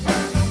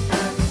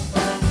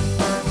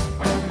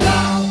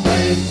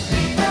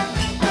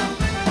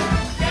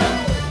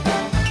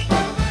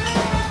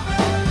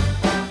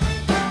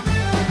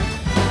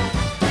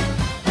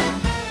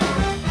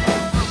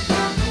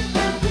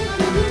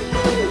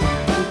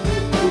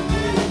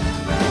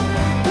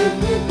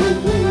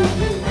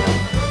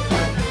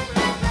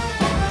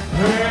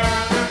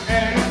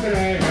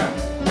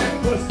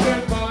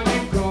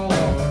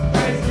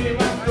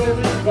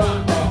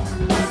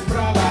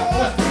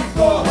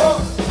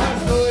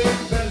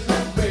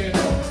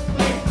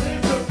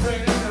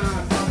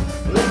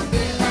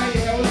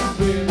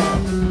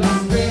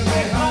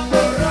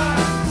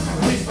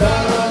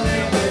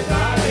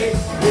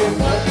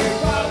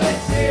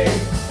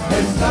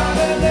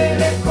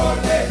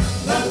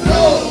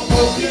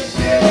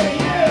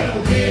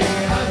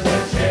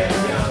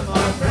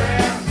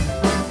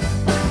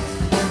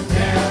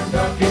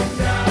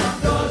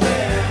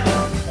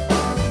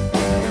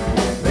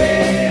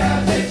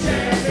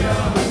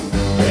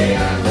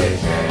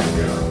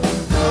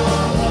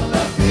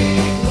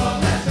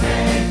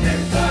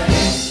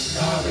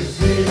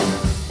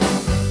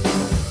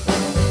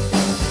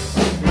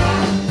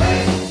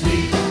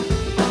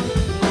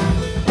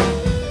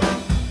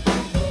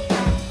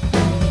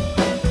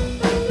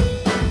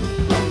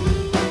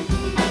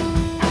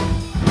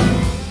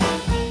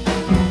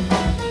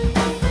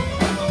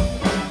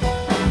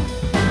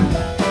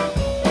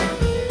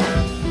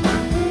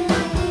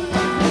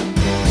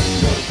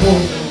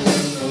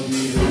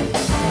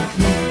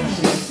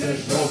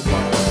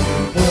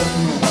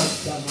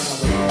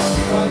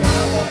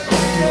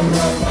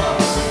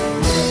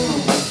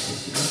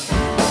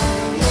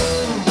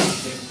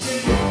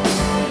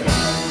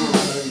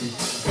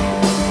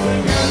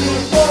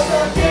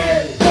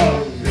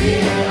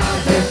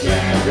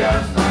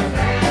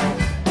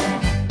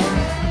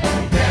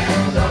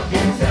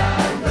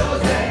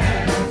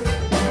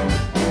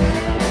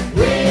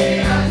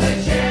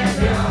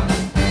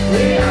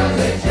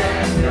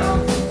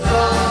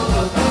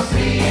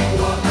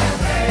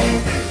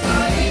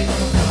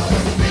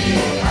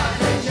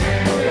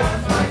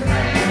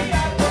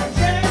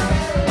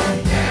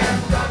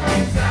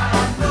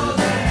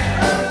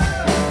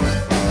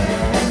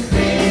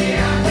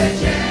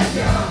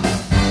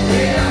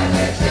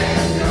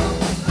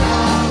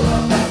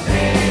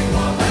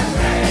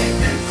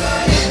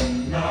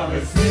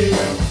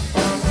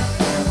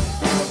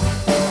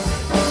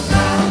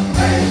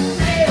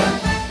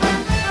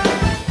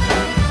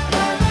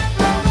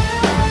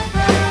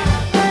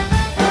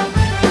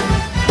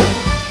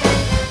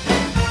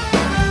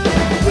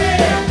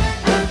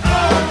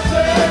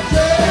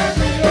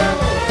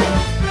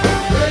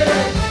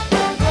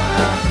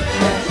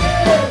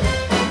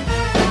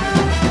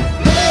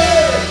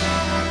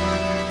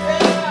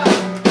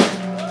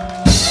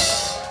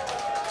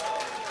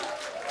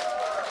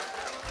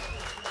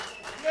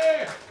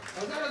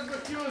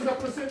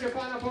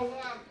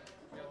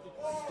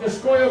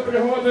 Тяжкою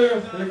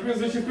пригодою, як він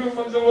зачепив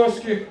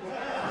мандалошки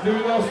в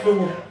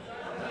 90-му.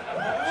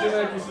 Чи на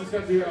якісь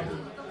 89-му.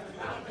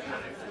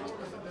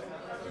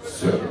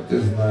 Все,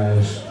 ти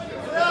знаєш.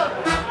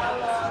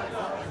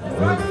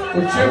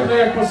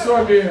 Учебне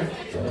пособі.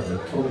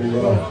 То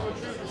була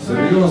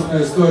серйозна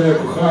історія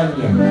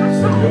кохання.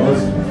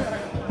 Серйозна.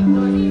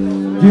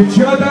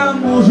 Дівчата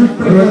можуть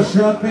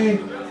приглашати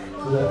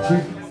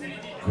хлопчик.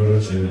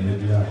 Коротше, не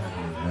для.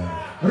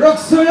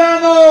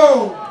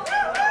 Роксоляну!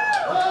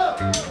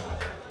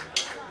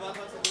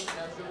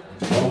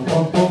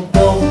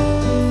 Пом-пом-пом-пом.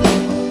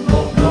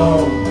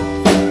 Пом-пом.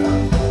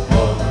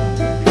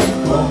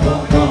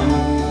 Пом-пом-пом.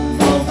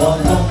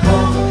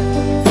 Пом-пом-пом-пом.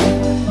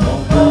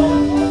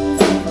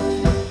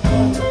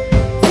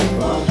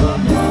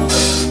 Пом-пом.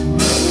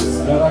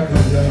 Стара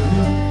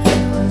хазяйка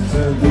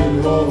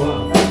Львова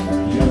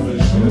я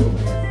зайшов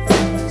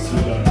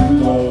сюди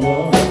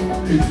раптово,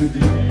 ти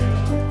тоді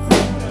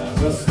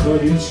за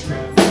сторічки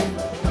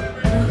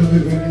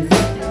Львові.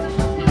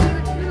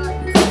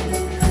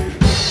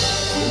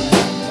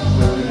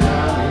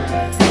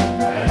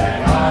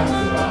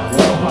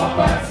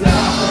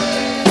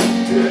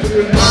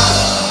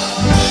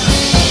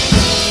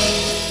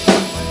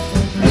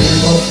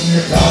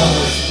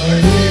 Посміхалась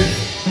мені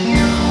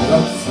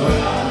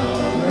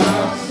Роксолана,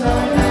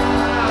 Роксолана,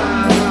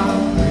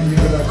 мені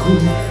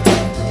бракує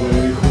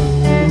твоїх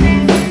уст,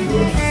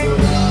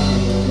 Роксолана,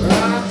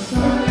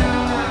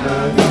 Роксолана,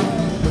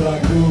 мені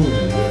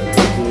бракує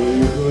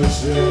твоїх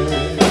очей,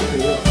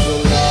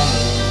 Роксолана,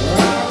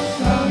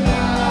 Роксолана,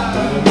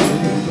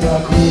 мені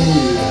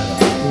бракує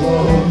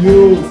твого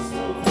бюсту,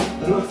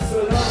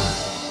 Роксолана.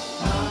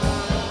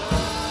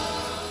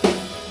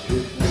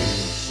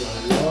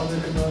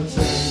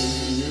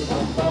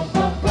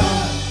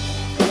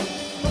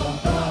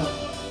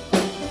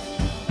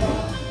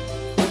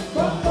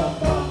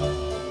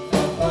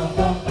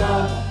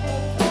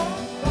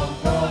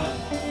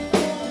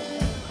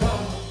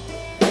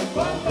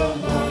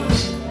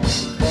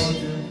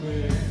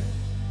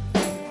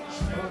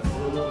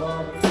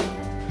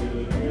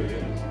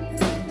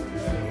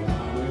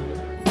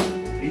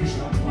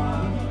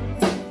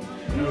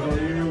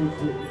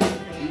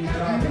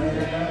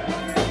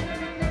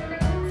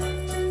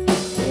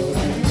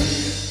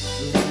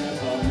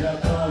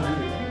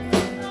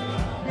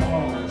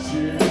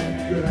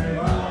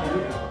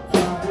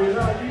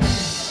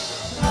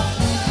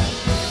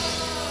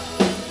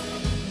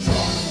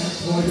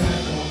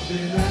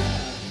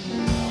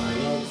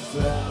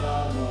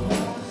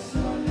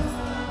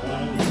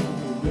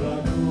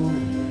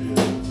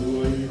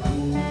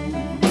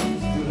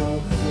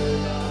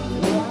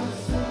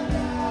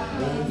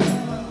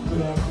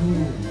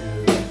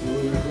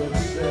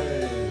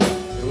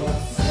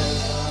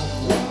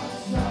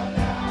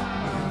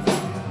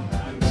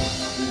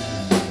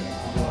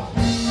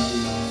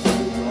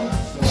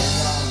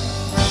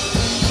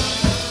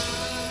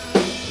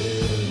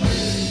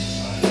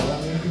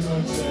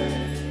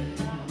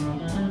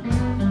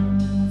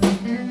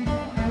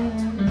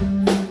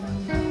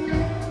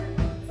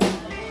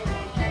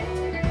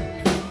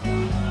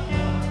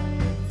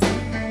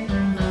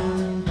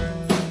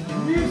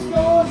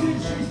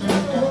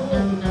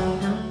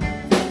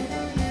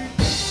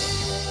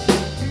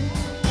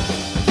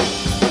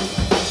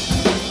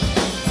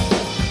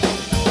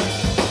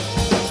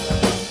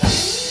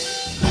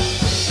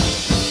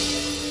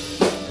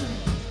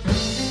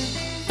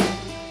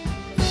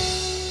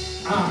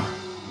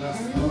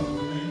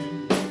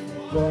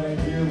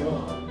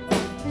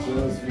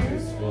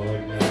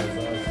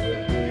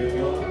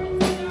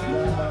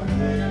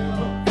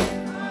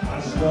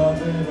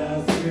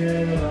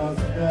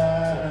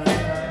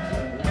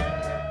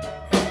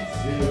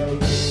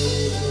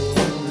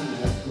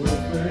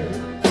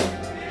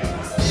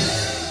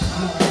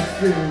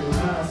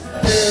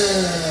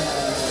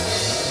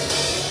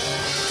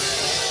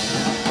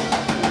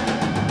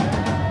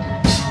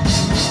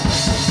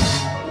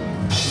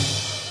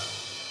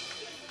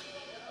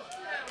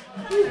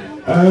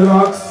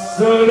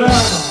 Роксолана,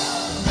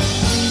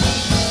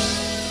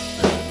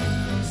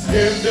 з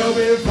ким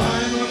тобі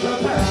файно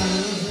тепер.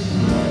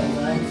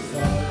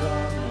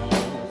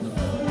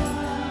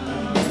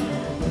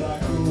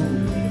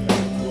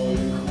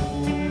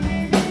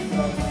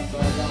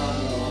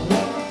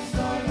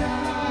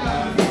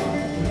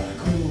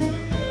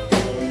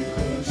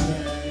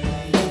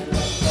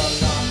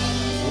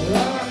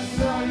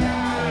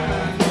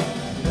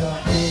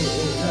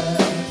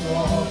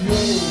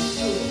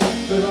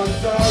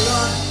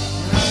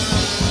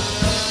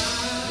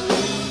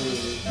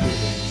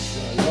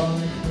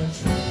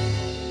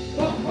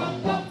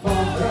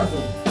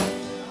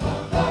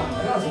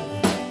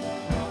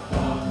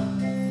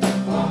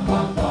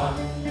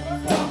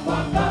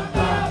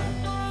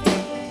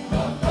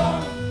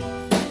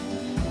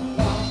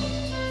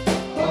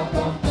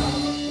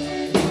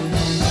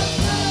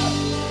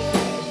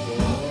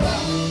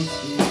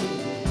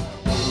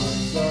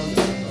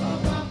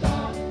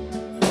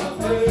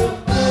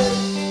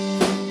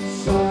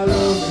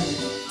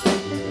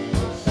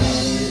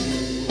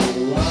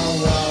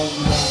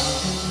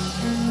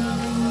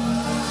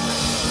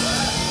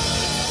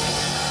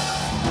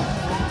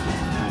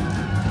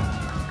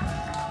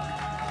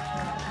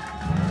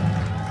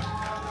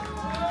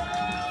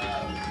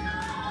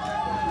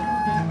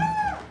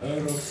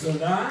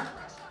 Роксолана?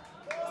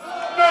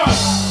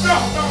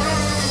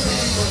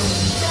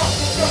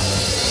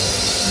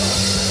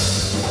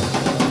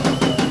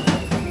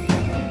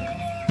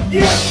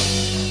 Є!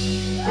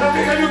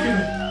 Брати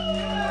Гадюкіни!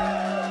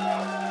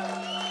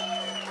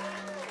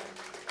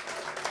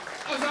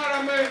 А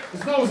зараз ми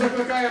знову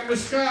закликаємо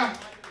Мишка,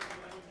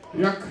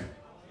 як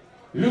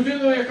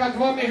людину, яка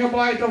 2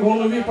 мегабайта в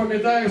голові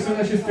пам'ятає всі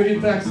наші старі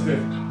тексти.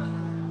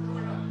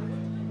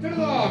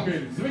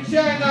 Тернопіль,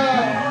 звичайно!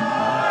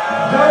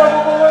 Зараз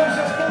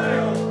помолимося з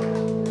тобою.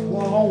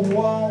 Вау,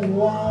 вау,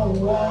 вау,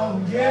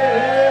 вау,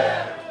 є!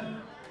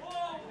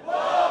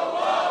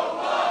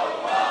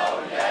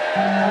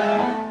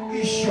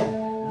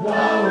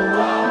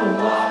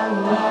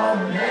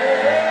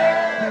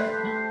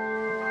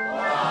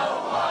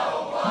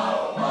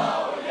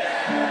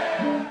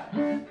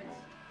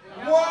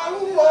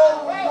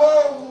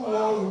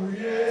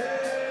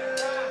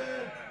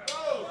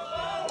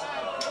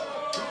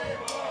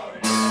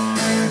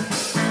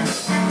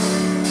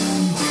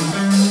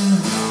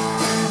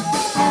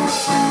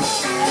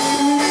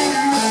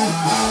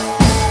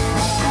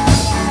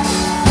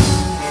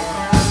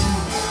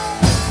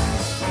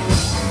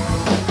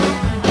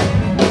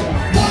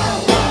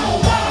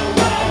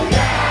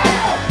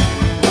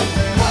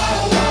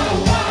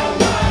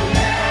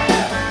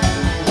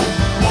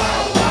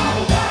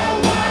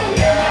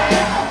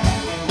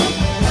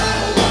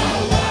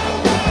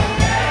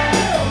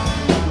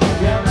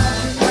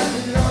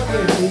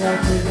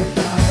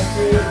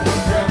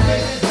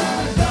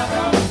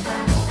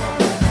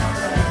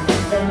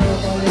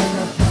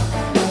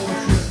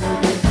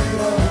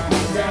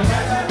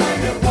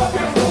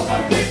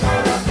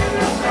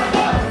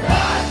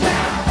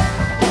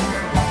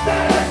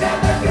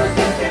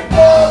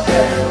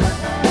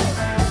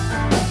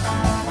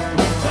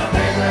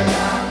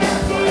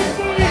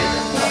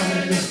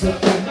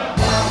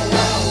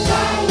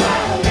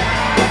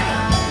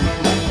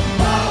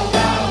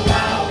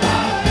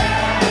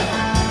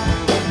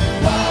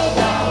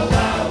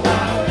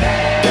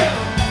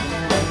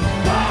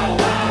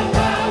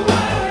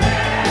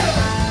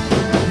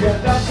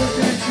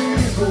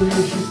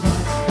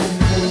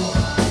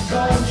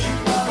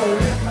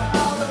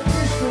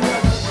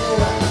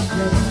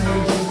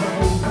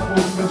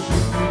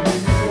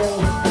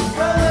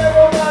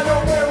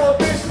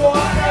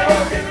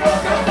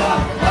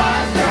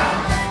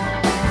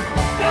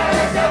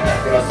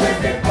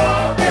 трусити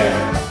поки.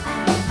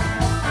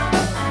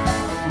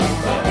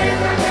 Тобі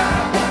браття,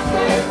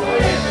 твої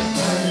поїдеш,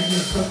 файне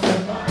місто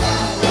Тернопіль.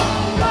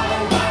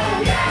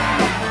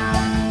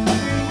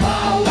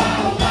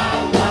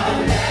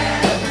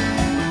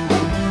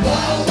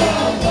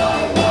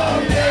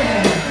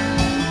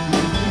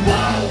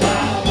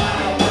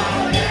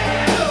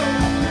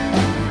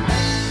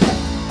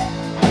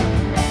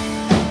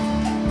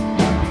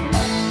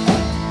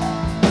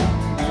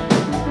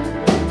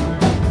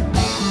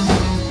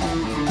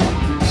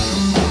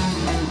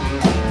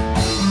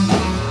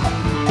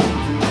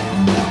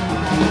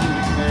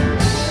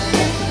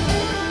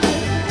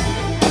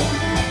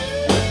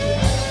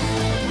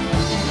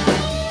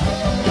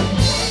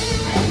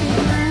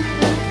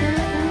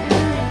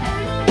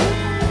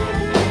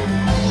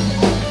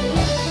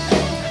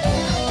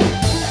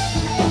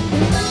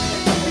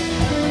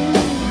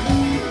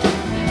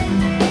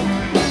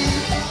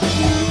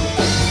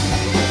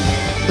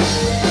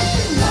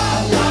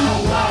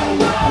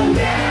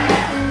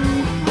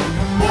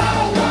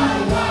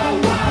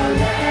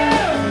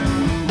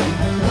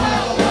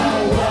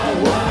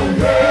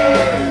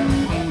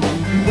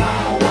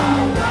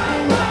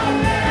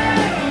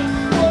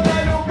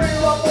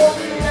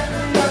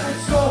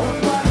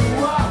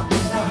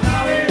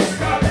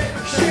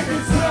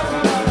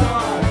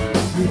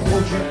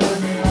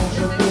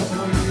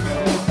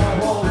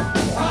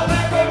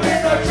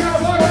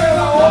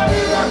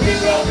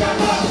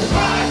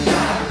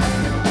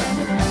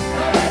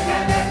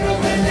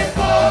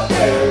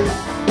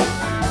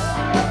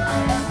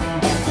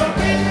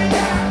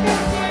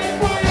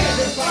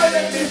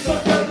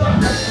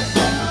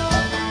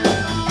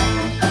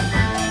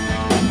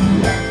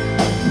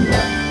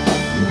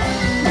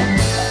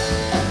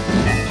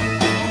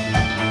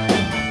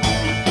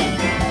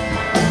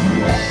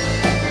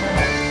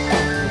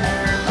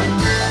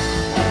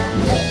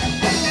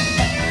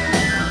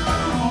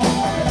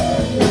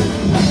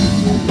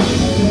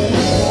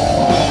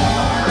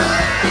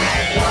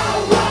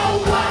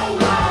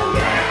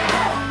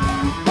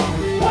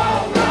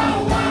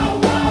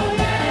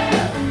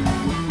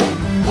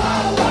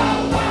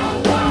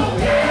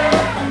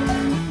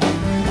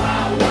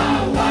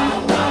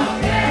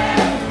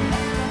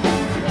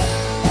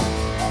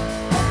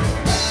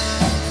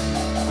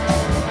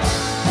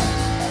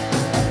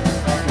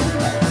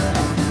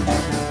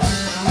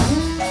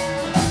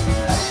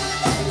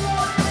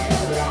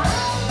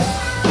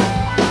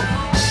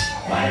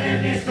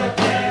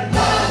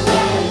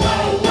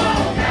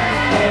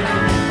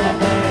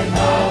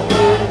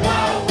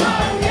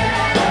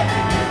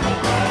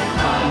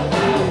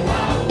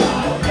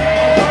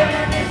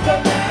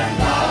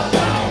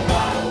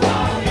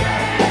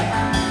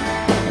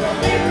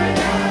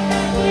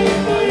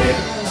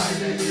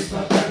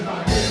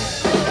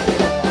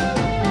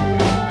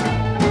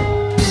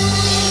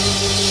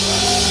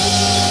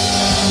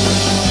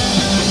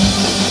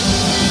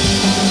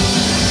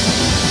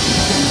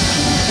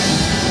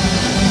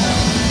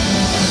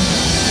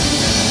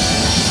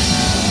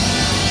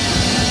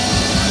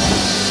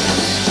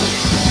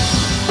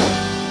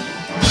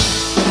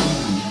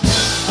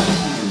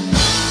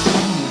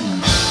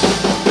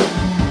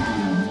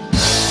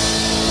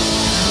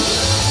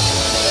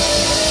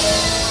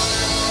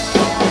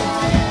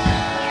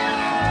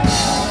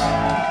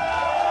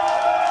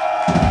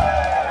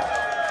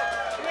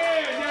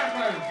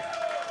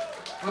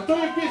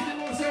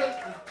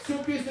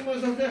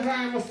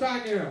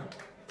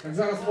 Як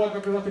зараз можна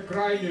казати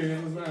крайню, я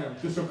не знаю,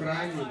 ти що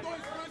крайній.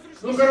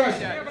 Ну,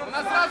 коротше,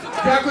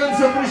 дякуємо,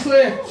 що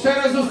прийшли, ще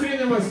раз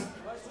зустрінемось,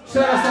 ще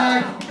раз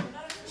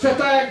так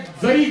як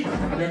за рік,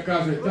 як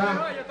кажуть,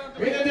 так?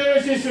 І не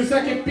дивлячись, що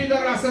всякі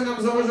підараси нам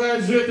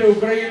заважають жити,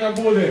 Україна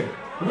буде.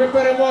 Ми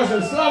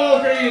переможемо. Слава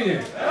Україні!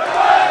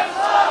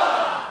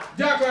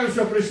 Дякуємо,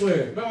 що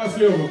прийшли, ми вас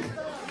любимо.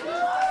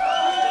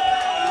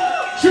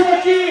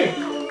 Чуваки!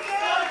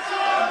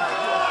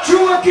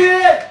 Чуваки!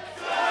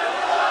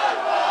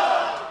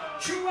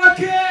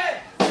 Чуваки!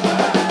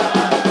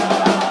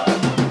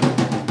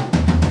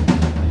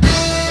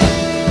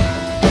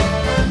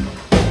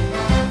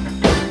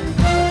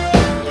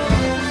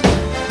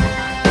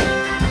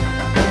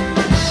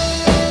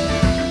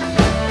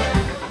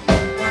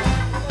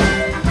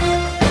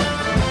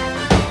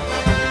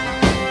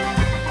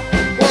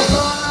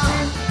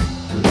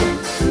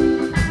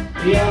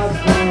 Я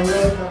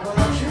знаю,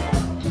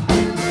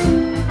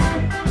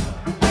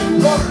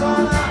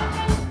 кохана,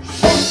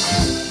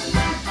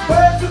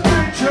 без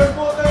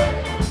червоний.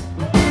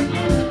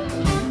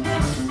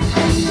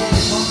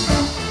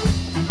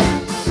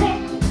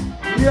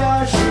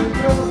 Я ще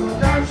трохи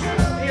дальше,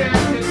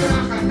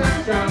 кохана,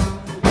 тебе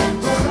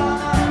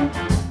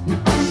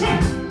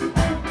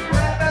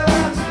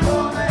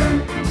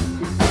дзвонить.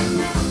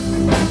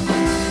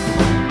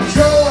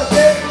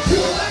 Чуваки,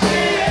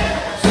 чуваки,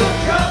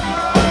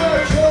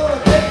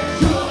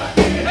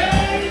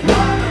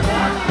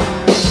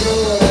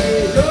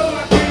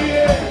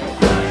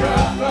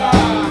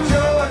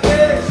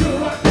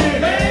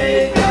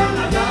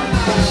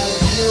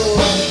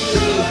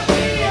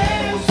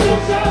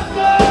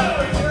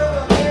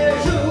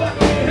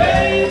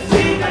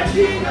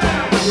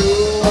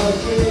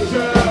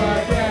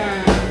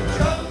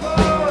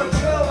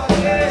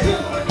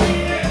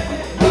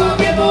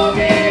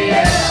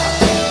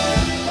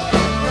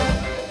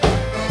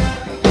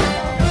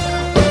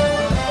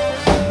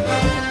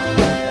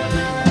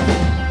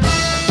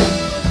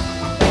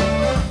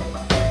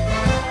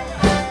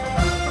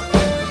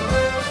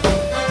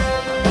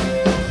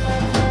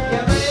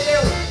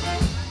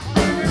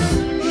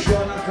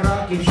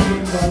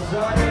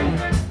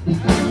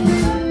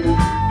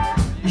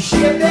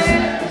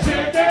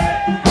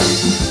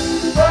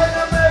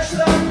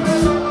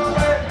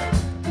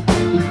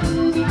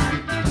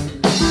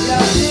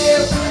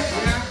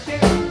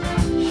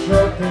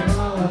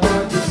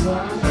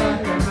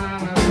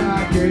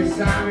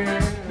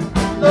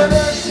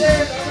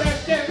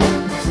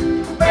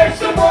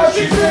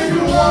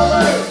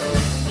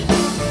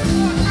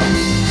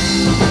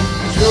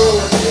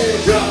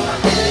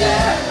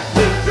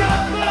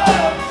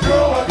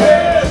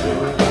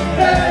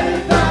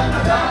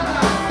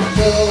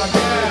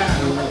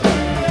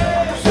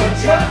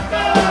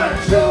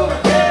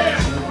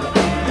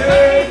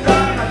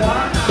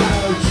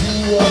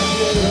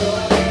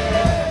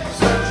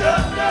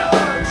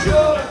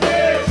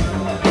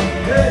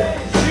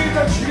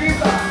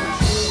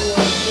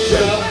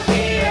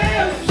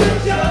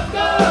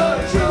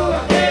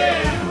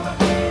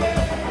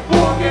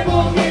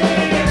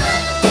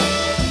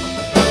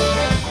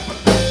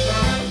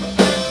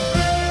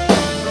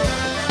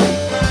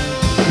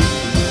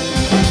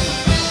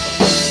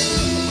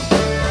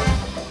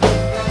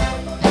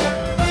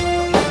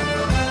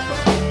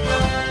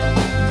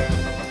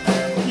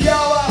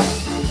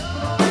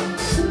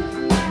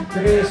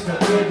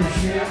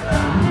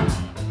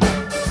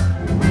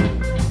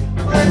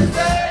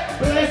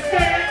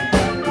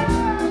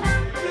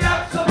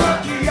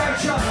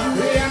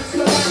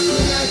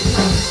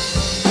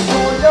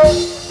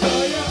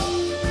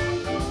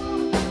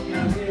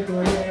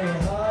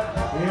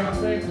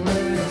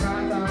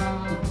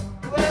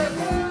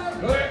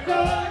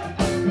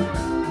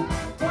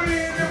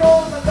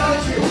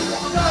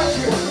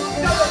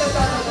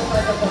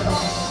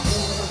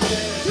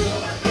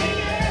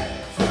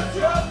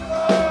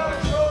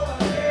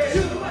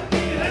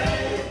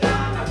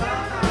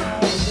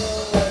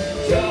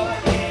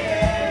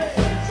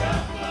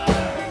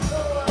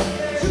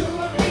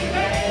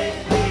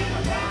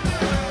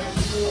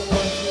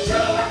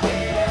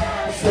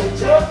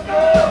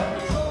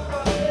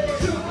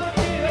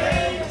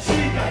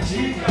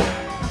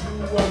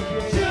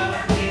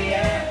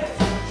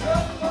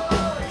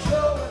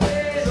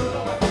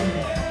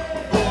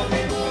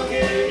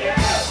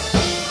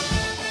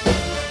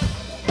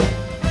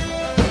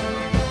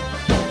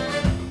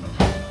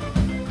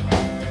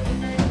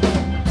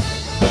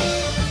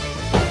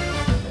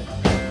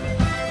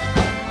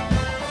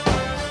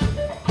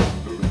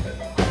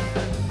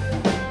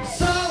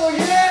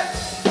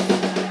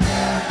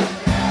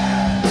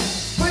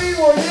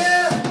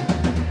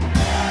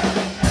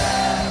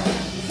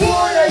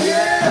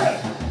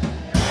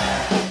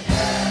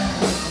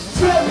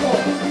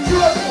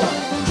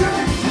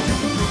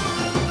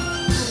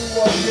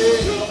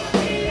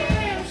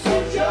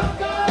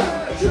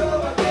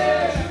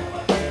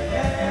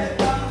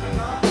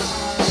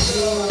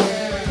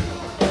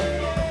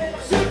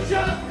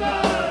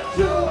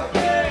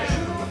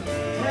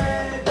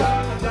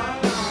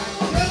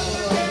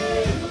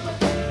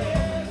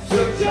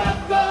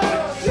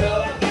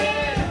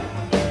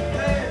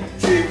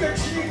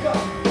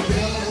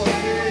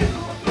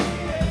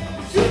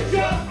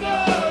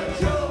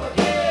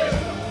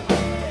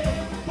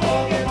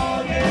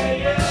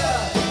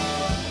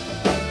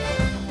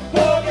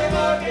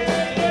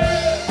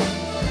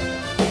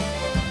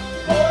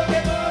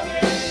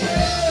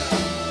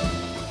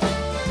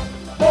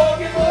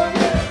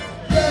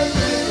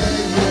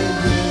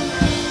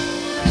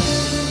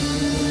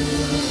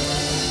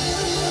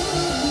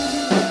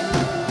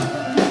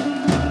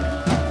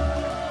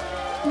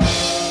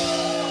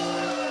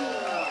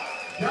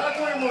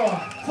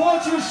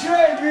 Хочу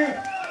ще Львів!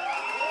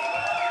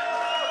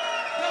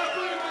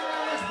 Дякуємо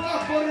на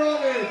ваш Бог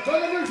борони! До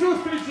нових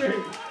зустрічей!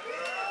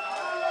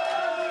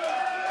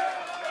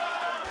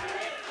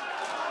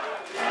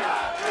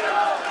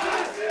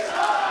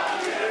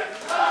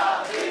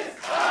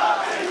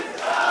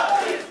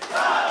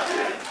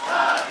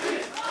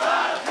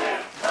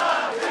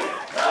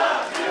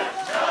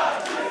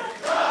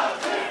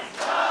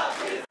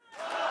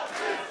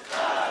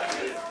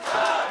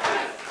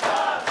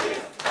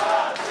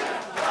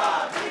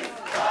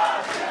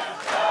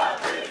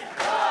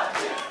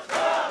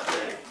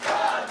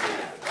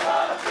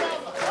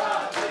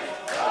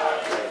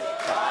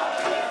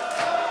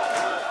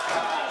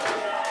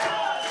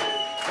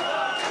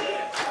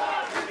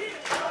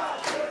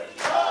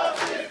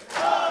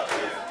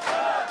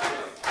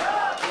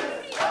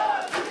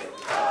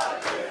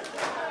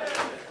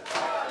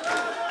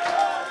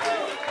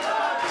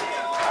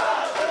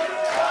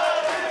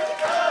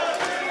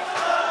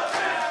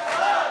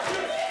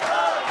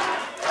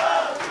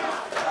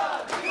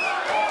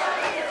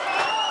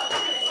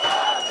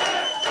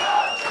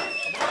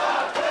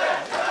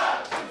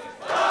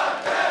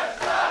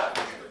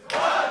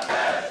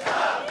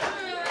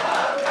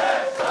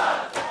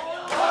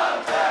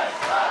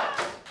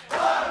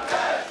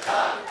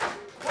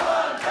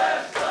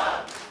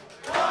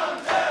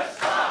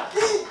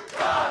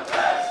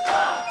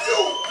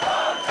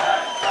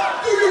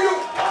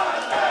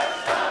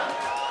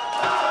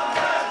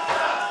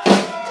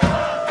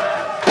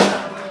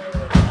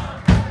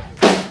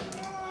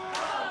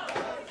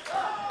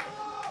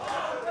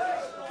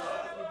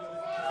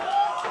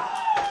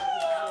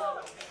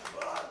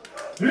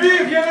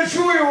 Львів, я не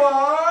чую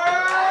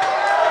вас!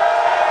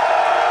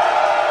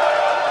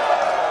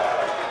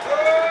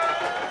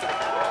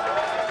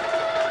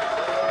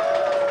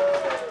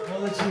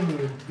 Молодці,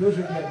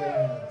 дуже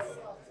дякую.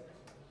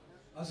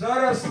 А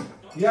зараз,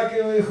 як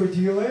і ви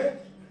хотіли,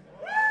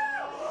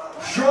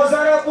 що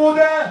зараз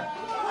буде?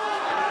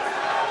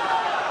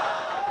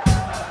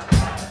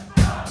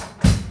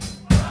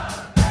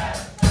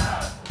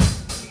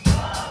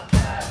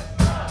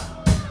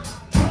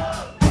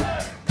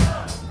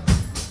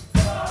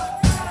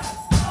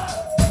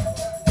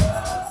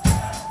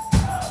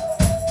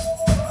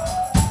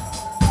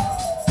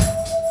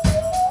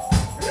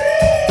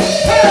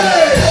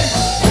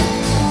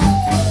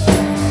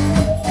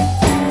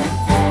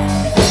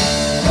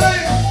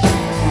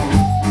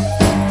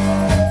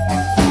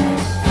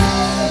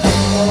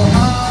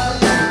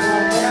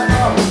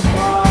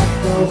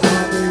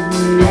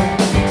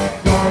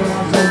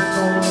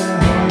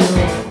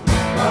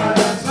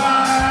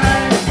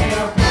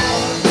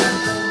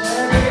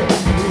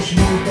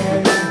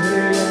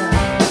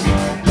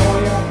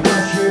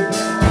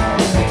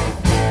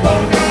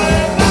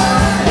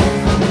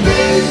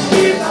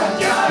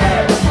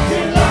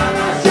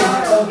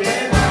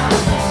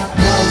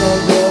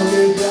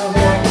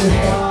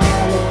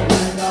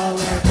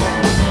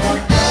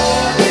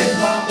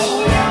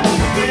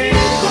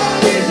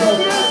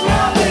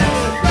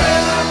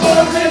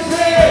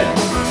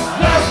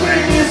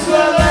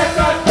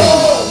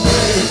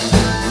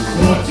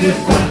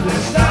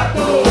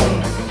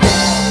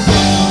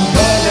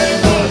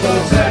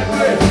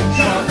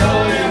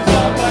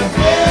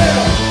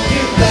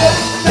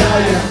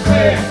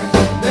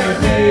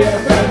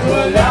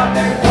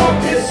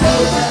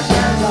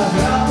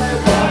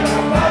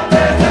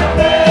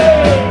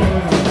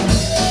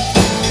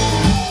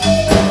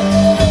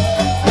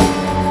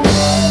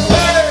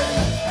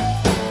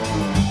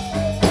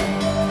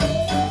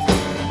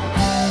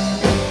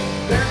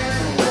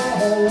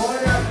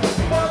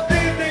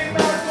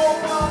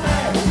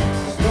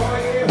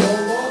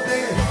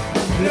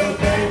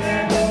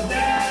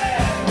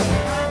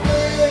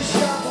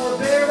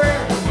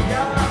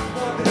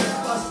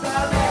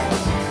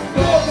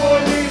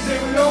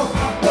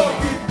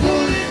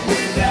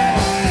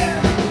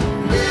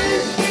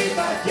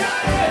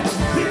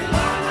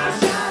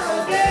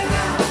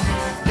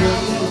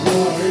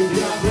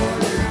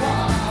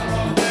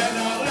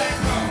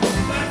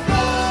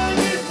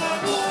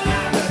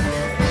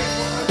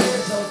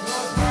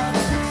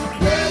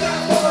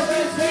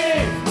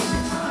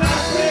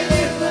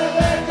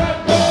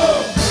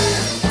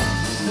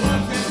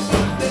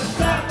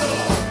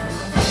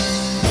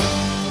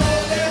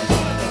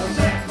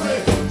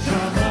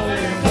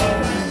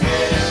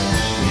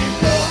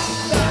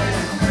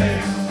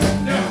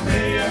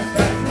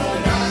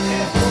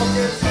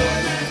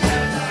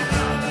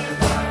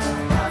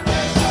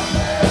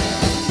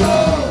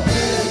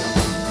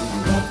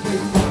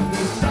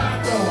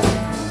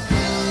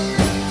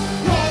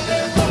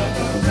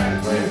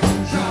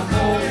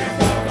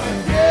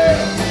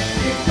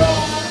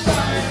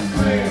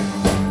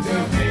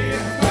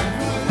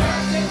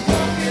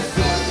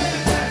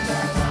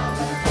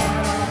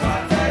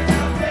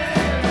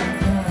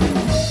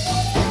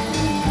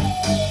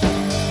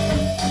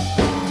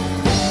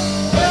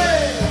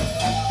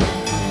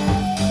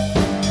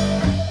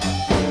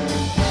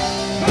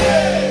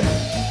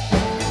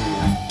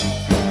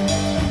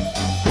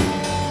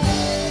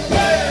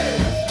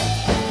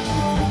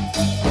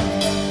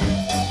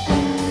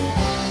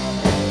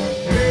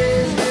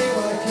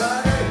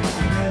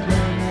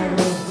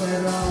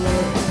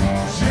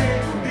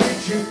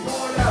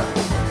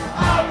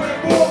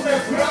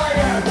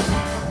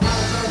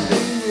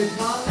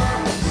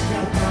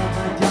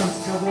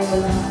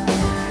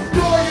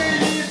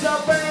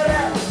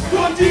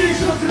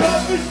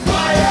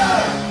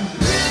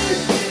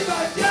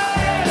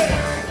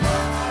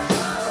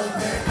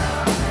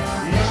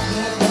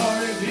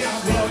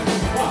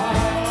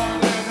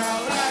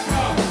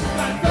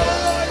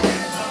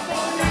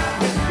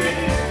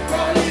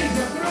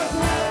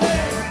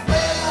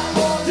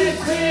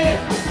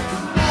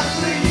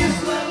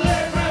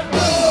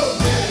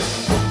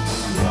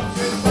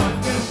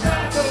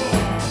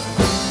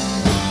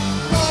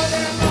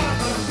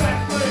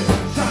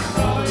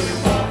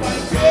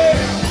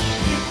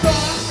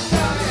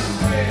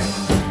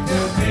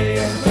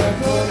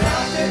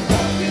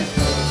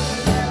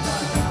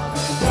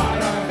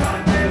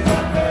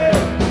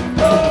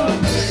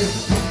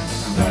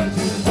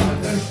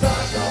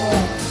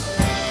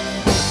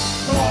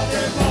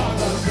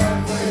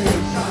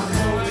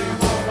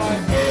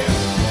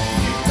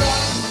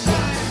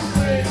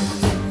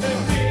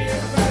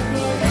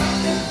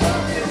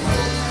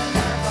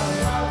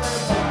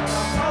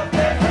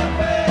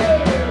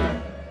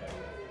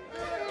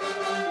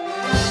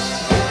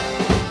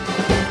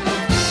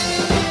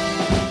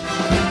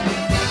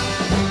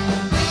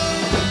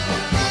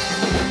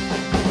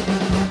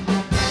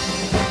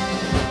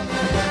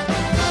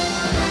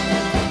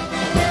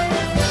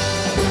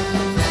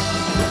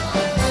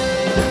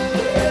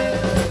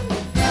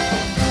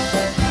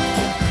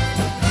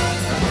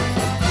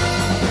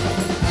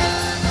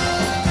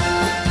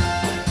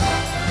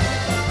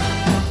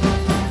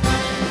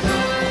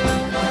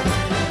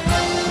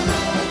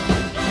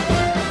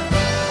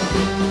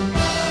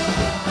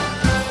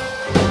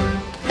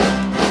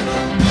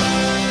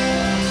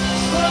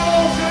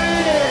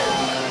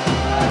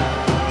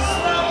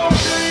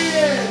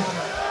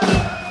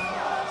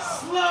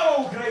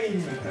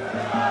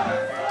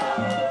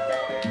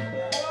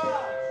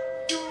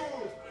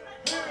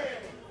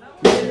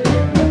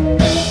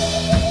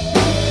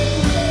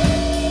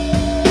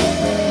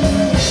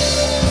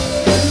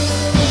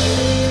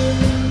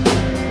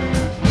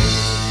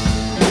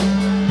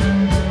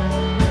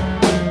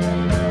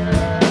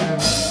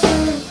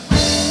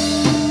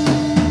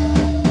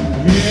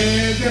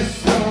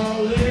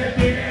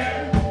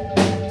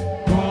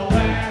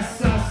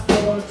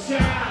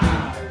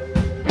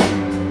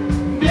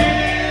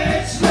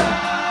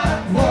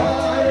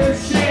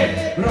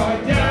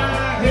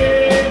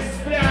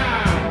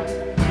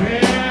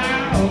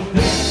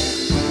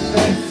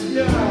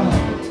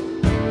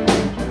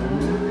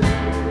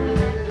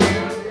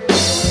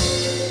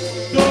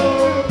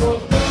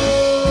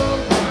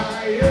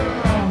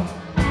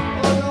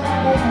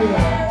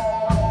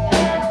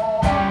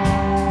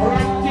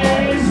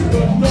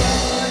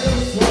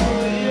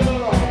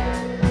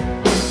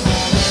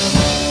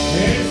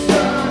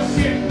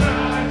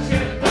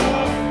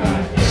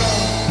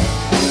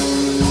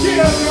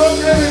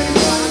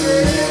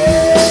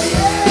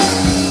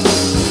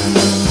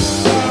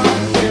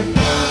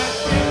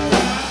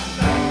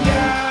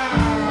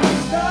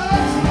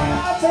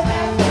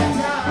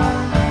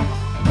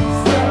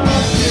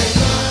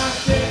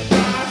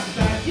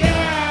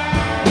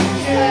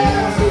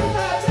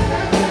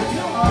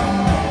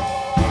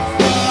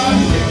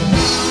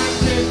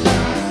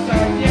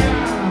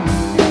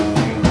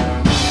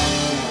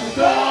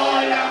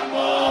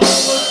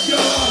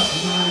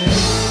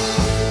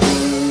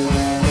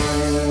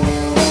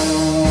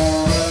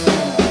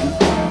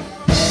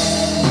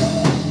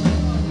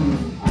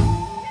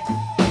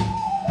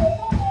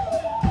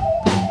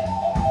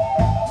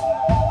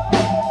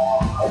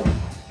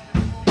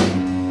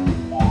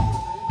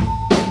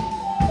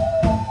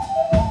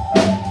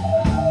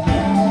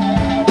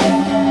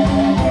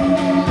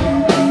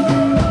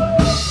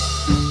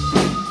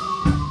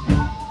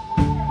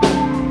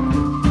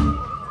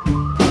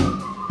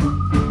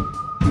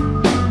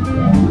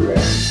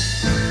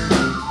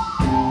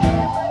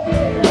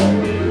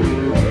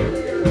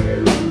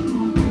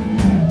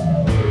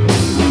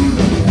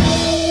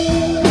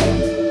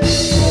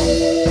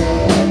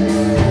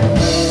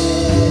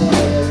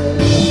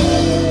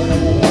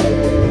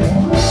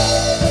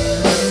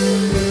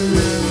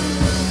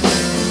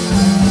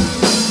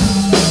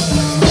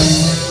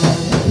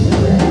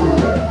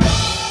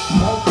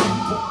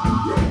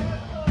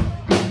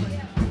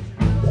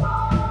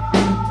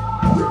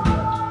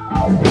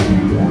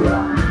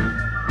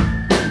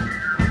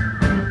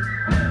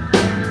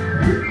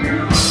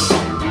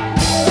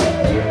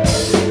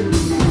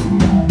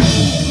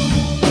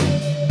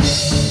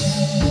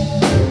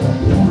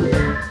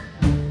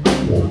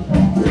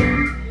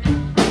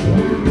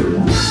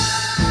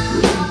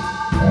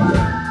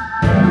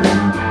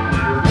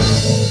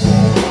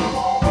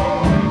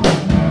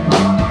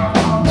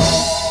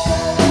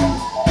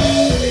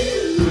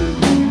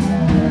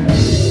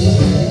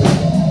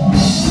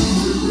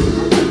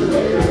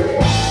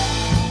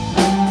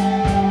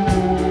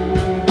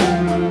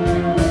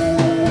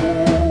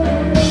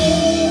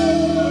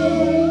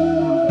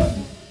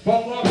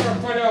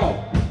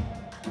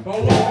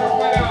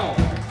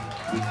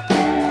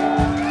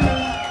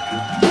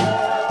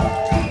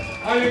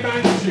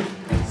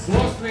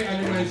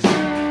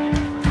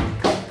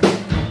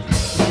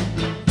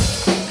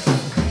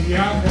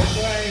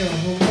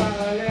 в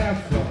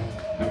малолетку.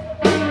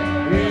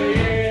 І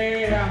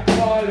її я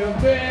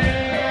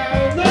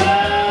полюбив. Ну,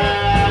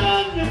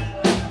 не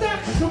так,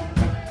 щоб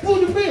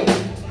полюбив,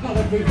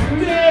 але би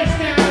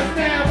тижня з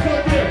ним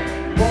ходив.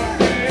 Бо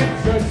ти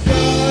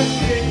щось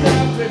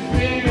віддав без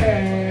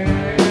мій.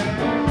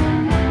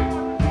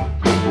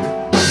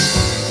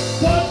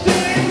 Бо ти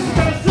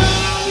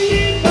сказав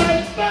їй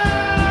бай-бай.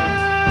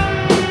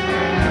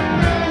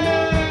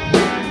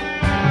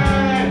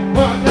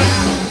 Вона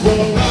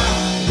була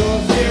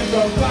зовсім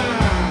добра.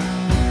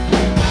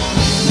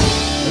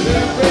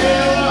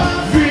 Любила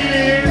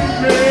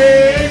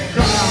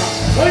вінника.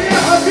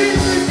 Оля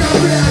вінника,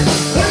 блядь!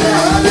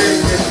 Оля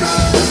вінника!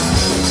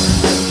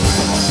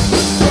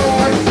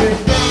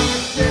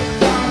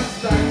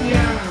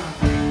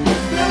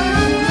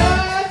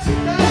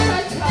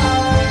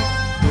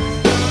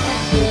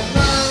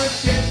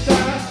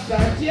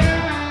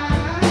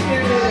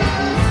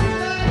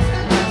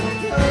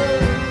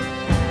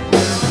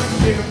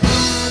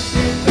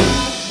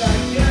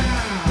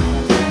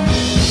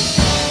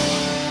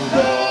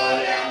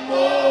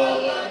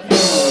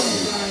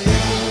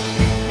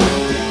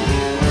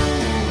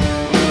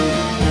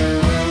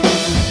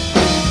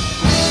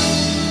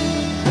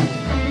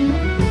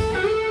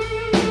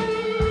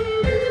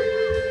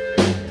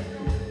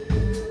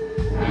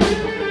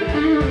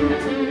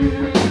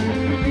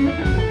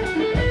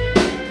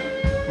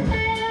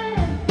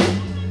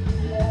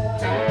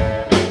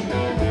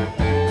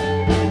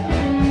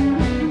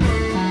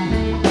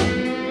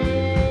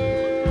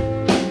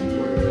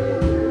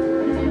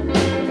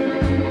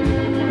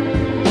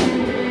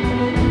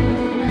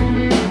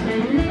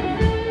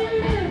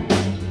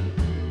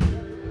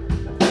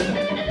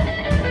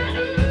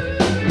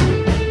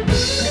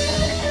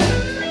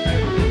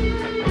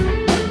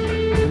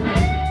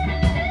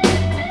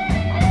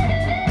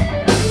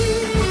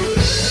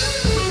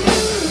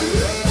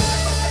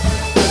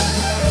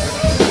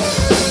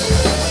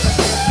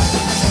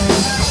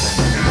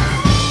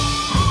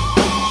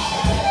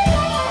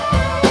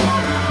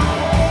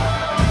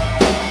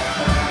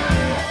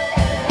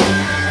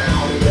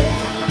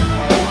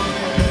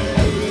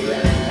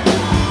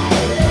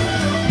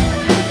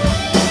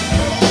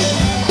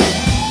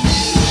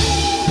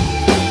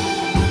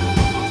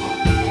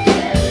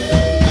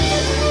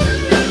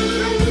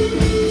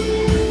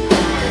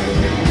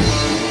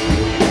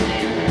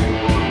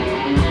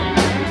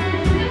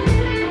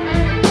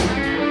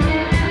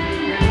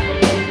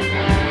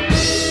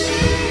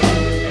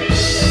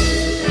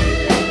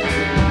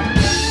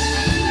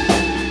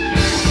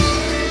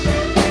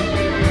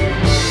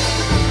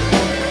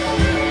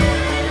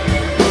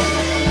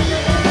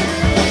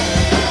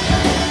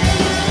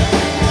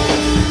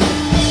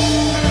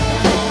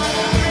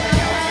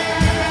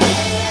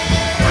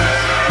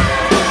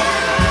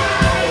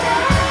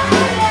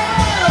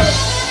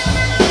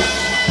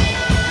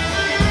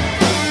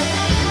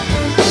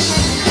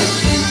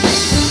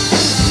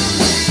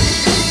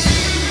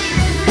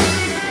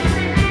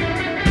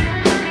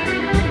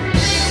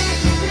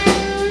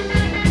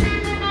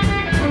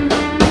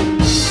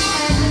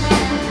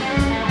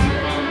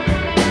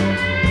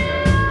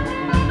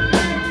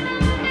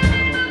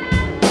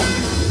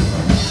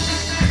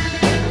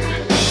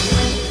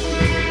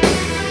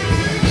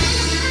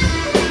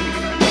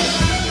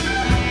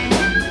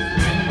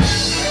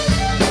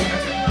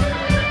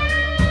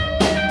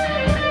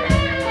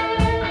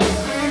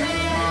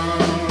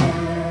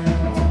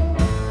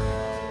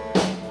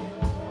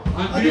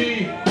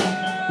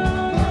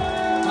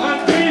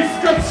 Андрій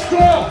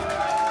Скачко!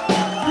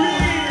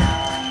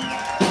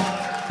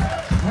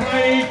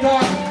 Грає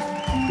так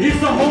і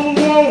за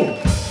голову,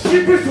 і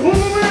без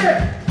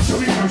голови!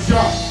 Чоловіком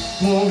що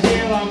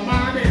повіла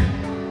мамі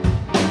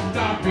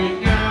та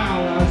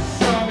підняла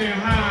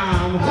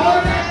шомігам.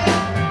 Горе,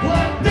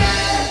 плати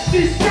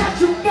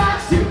 1000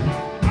 баксів,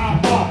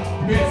 або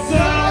 500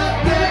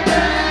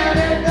 тебе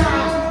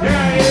віддам.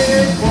 Я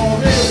їй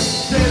повів,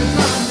 ти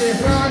знав ті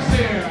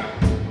гроші.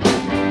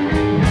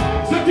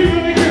 За ті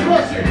великі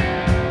гроші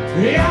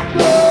я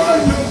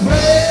можу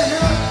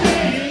виграти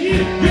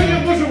її. Я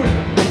не можу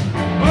виграти.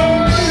 Я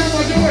не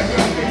можу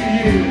виграти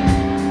її.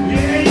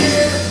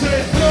 Її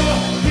сестру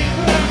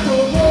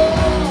відрахував.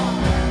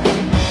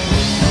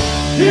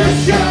 І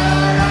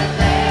вчора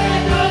ти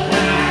до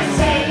нас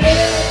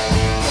сидів.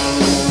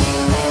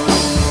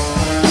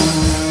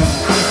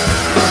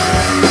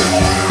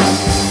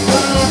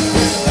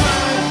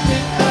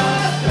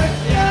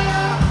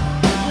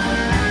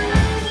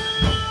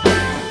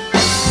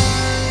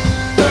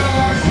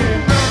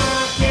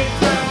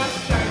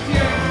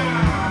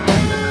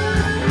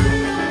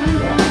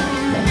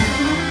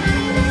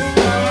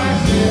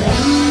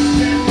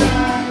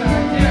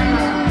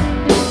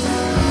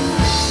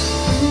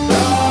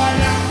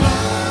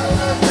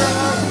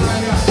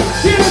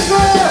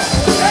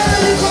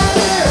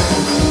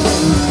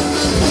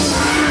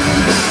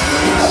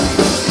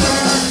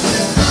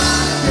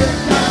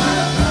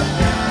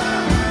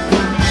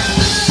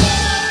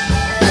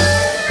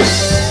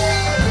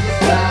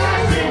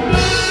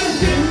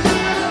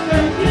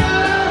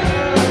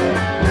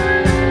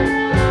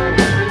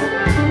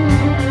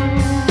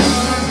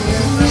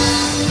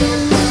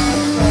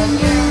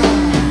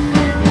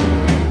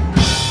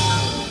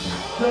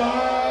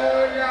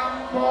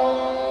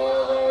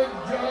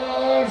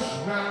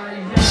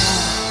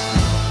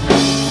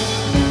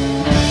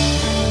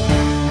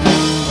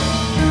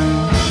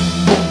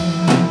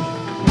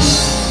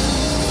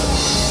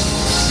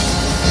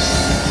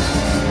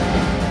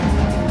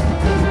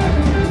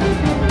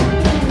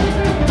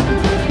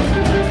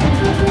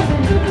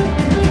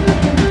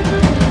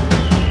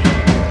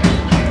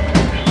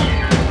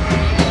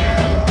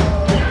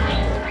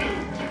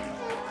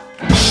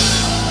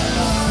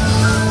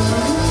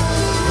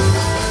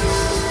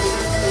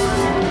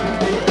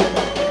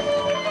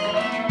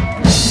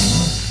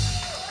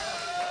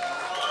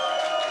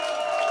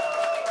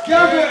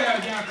 Дякую.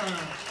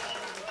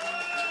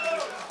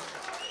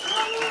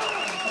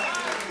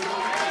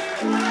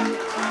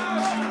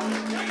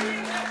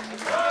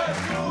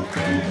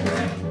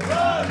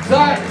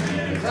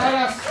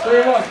 Зараз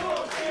стоїмо.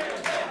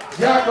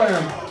 Дякую.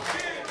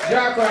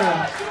 Дякую.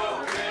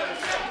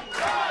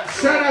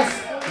 Ще раз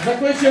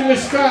закличемо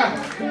Мишка.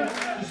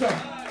 Що?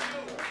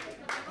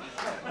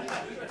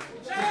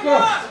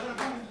 Мишко.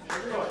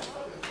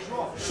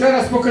 Ще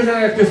раз покажи,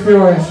 як ти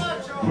співаєш.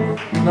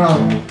 На.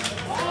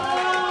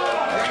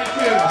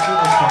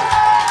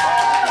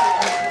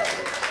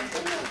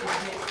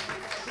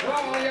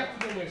 А як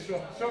ти думаєш,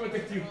 що ви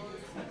такі?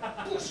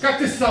 Як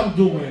ти сам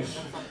думаєш?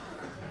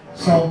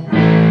 Сам.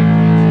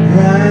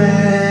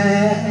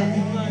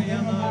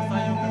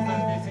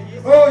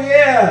 Oh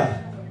yeah!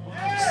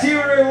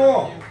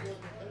 Stereo!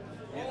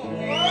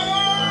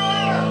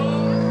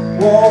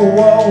 Whoa,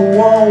 whoa,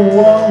 whoa,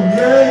 whoa,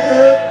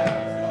 yeah!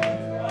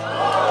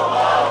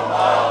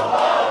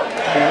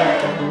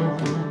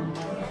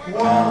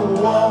 Whoa,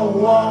 whoa,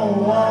 whoa,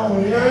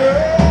 whoa,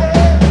 yeah!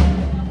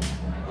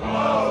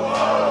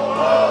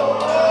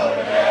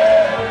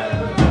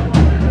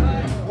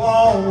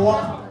 Whoa,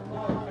 whoa.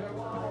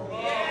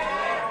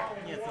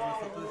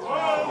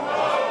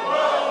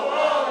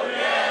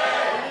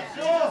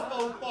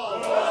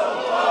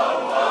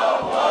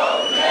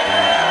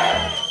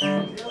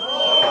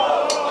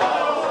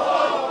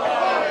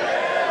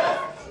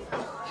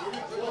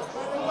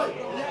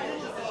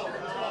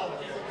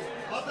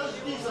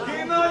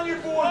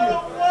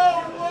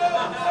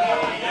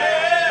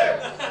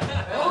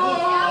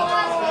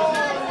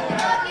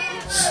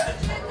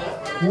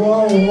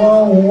 Wow,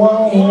 wow,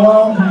 wow,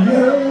 wow,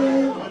 yeah.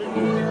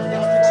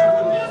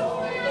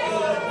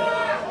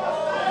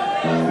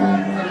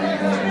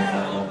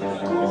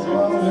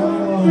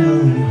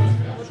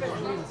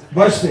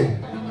 Бачите?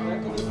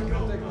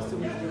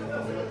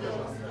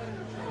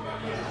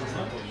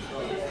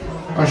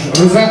 Аж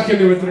розетки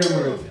не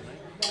витримують.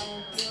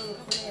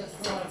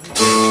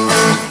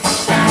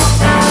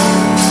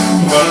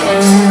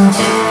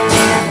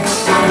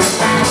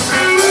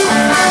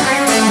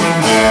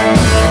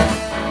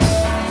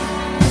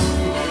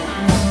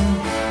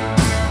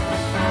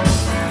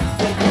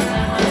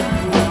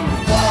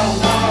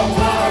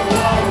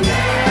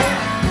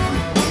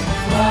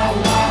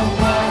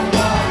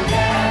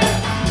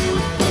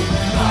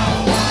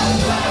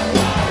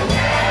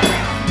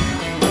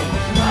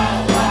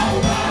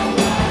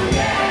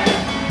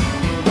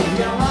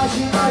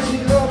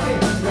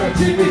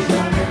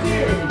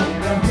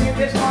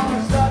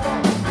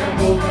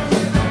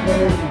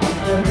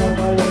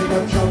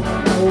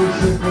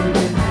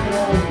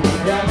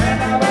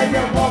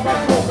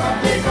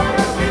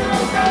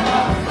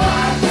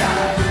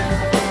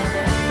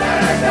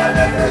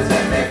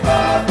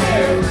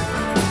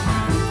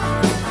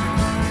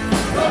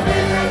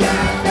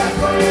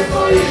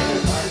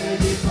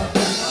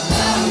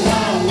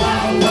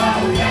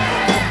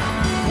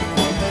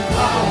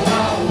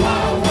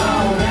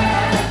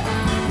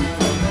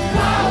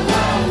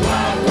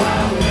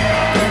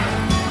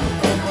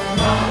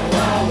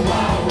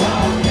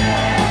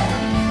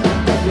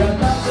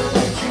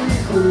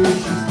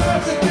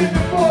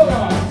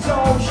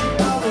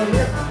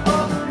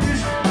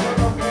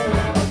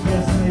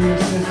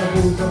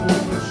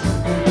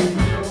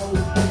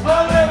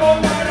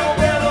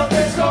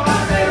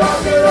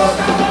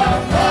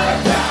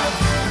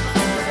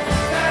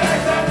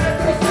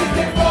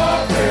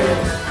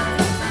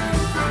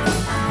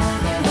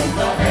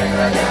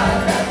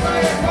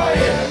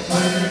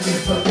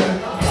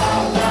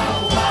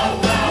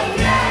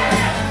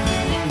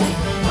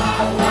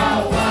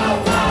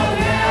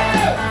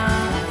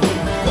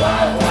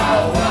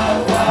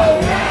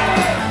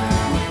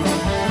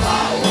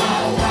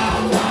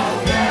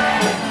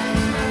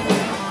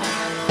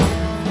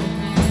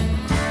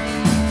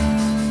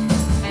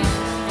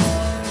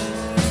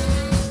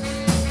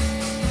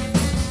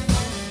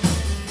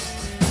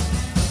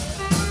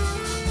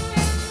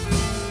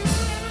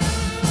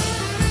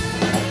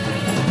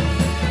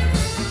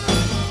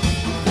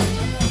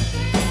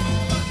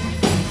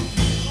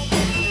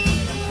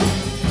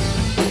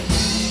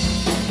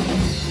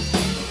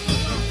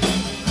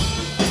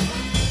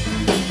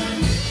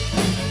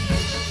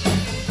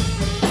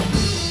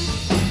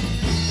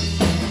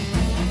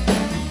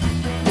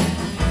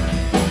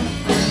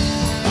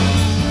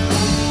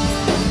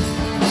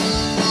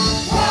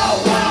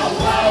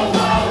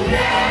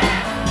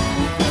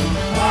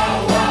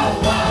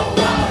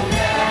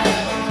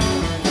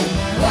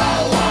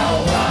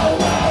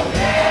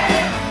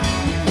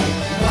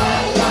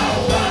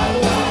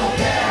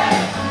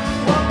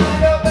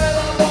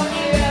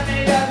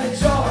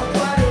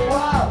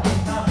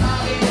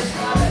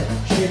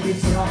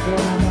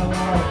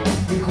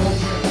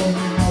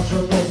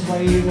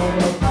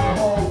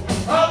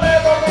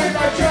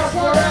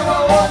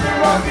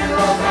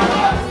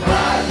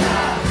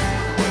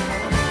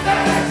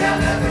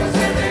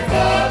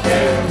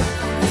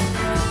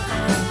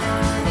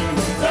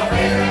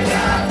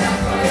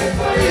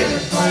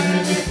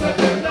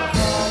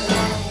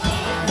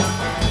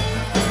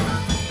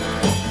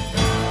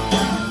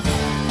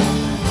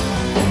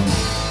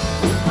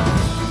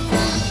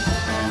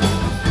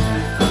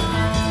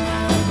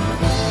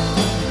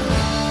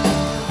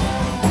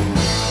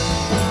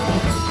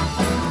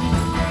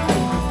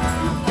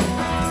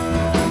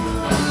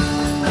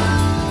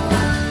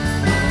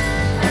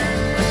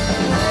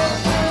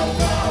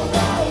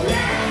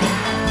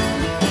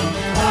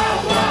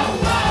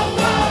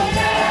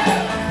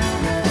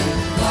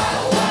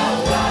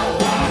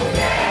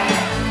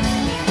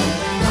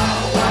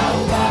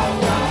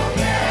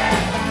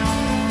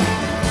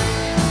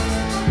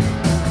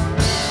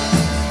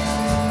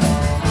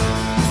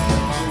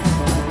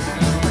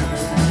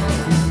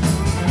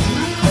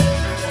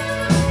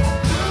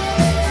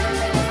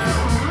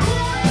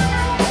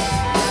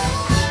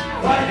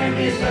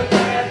 місто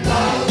перед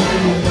нами.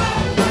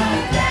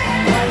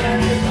 Файне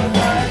місто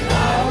перед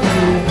нами.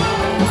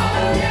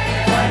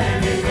 Файне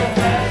місто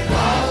перед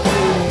нами.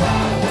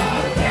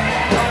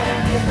 Файне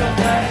місто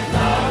перед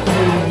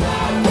нами.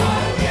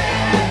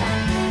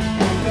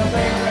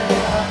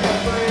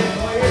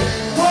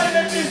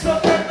 Файне місто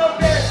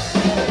Тернопіль.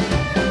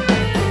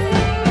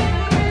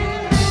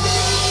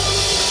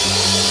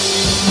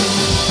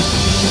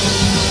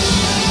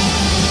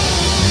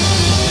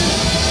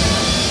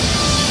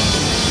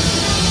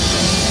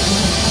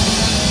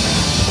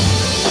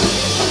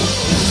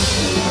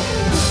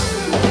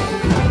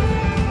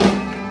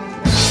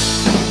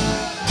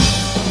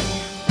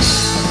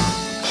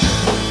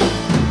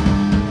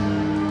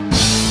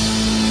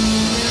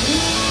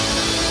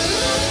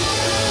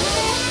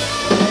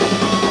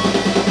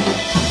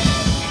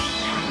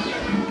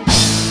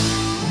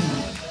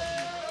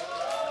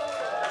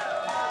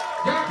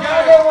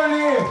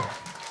 Дякую!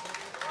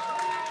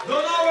 До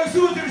нових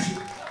зустрічей!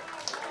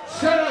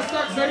 Ще раз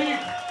так за рік,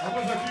 або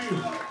за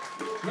пів.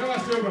 Ми вас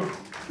любимо.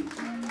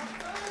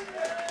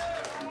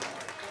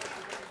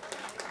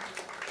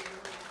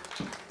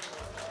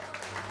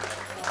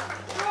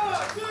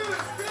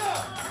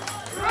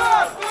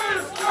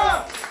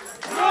 Братиська!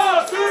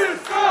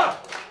 Братиська!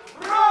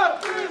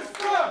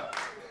 Братиська!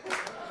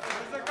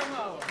 За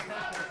каналом.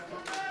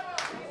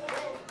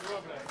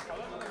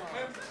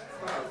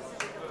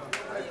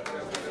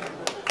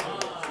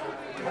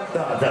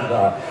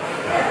 Так.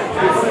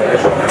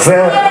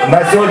 Це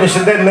на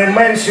сьогоднішній день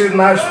найменший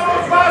наш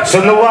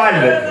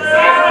шанувальник.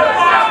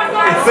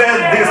 І це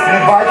диск не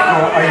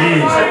батько, а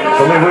їй,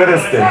 коли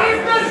виросте.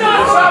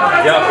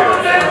 Дякую.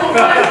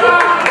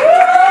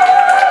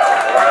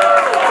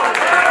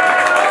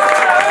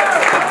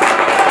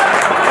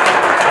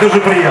 Дуже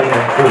приємно.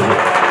 Дуже.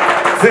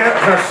 Це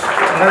наш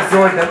на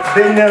сьогодні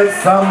день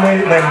самий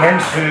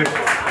найменший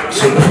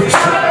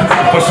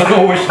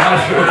пошановувач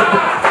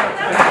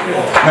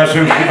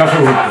нашої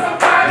групи.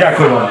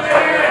 Дякую вам.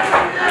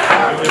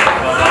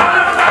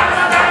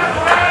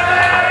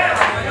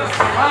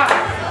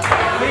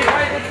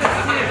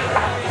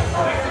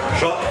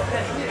 Що?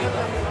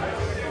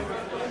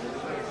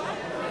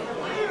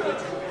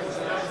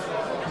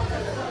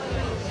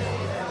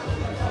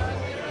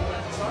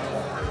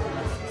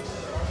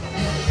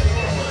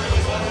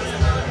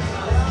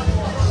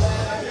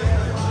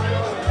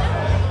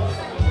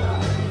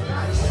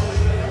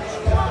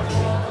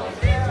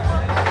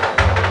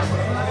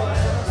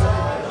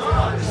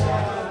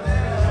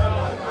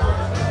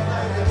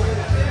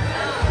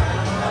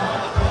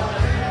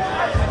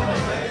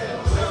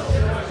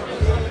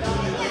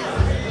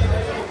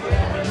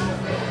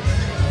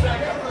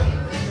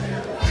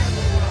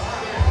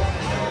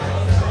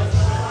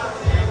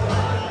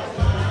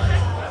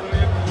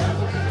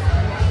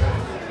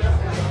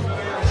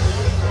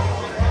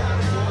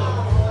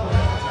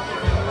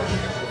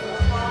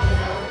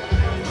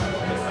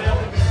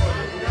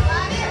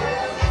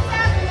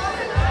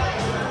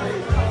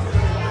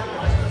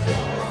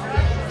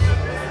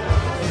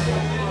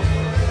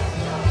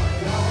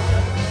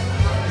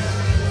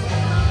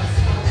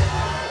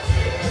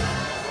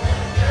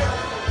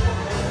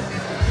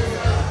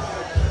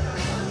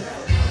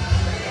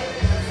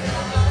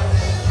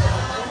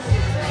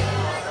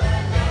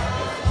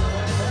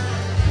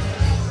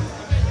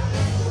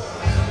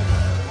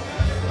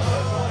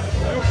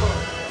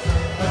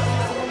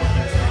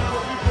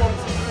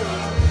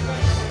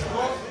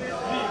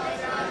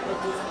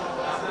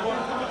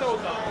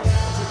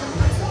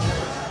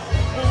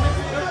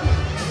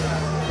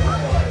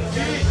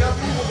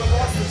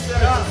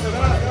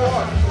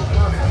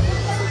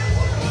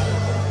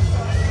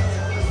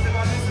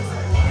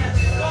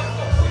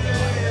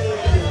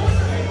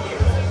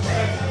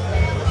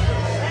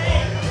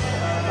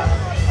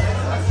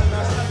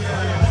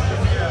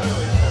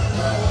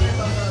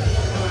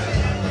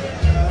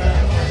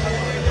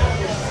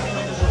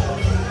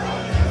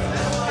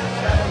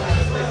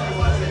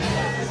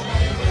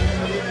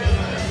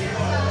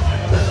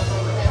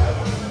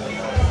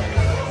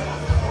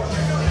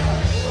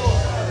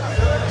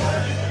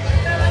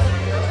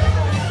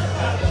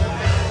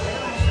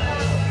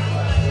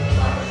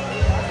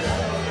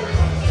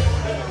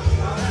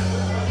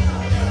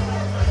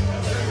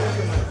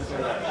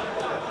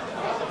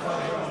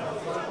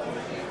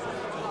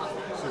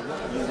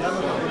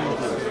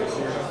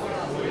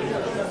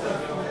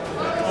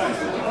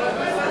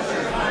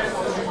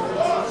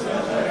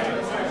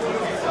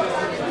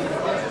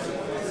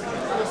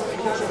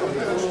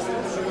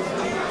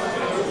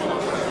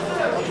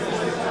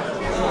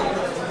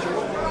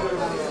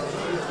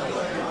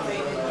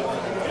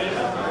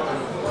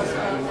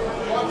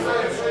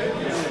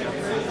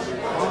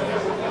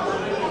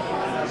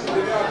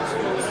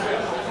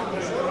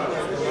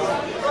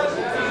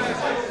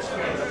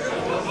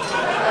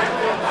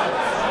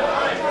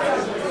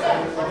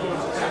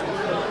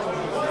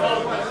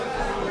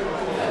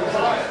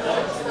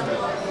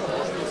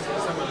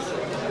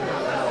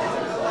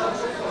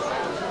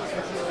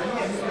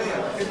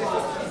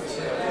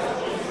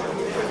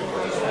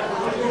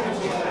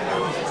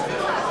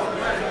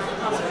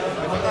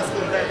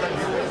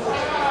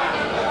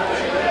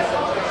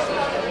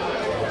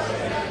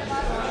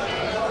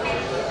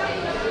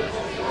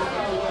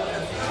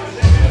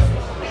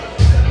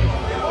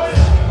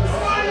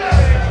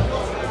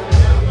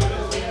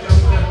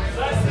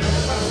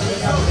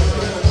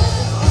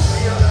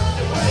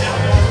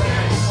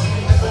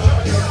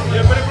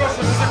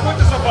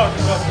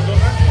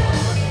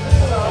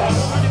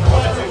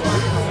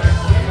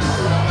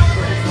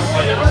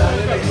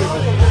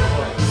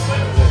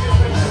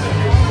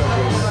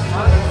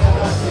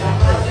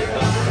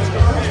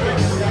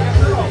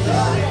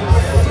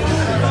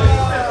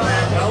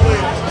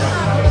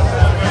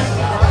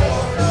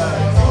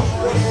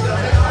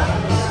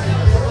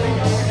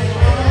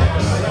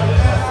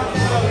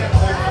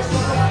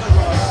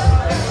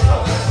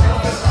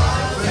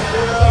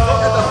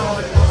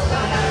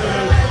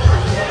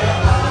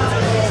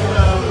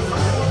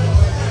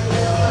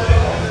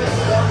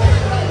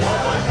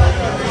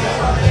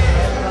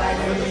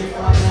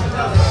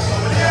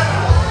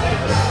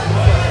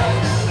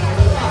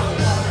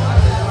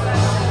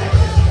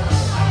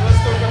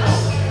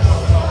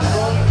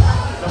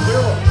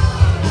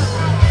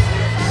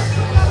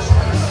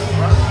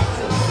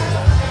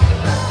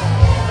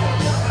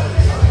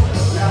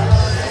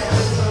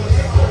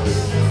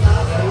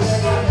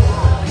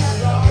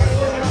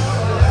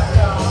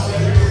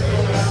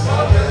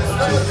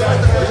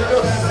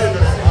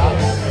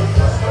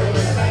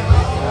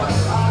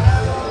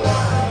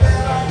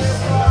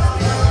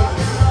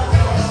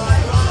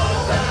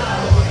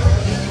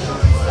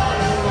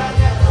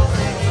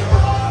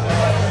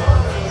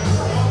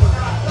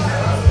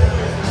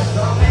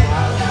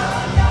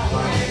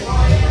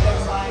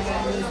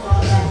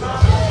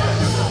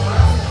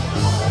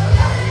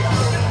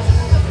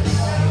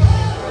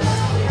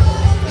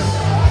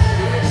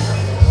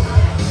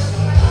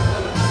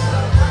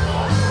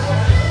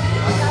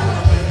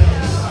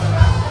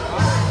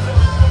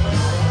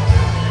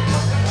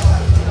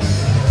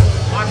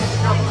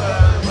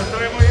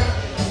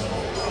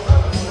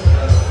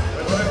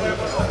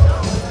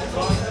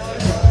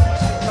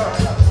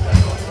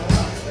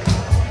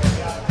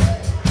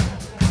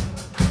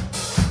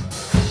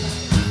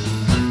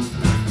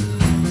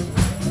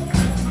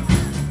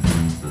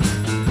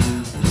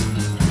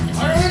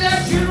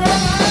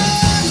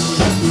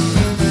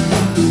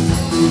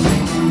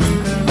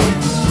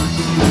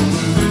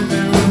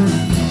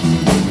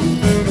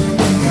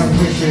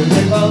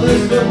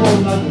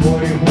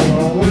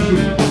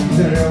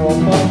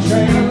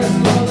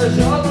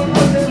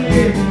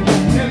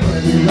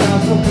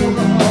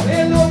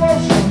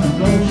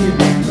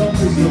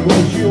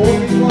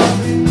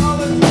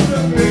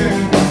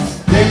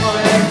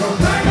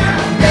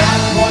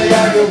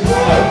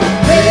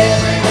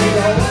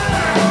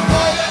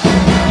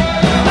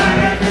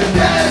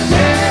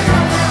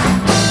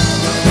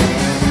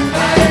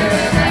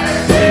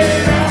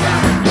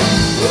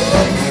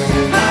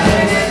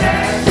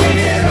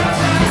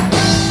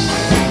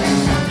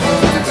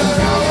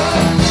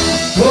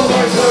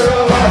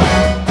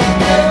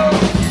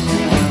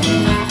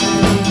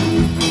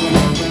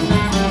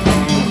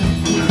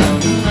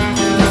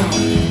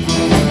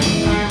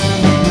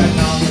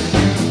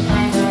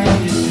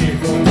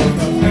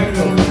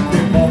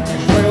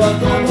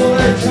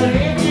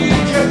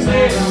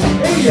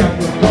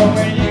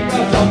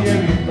 пам'ять.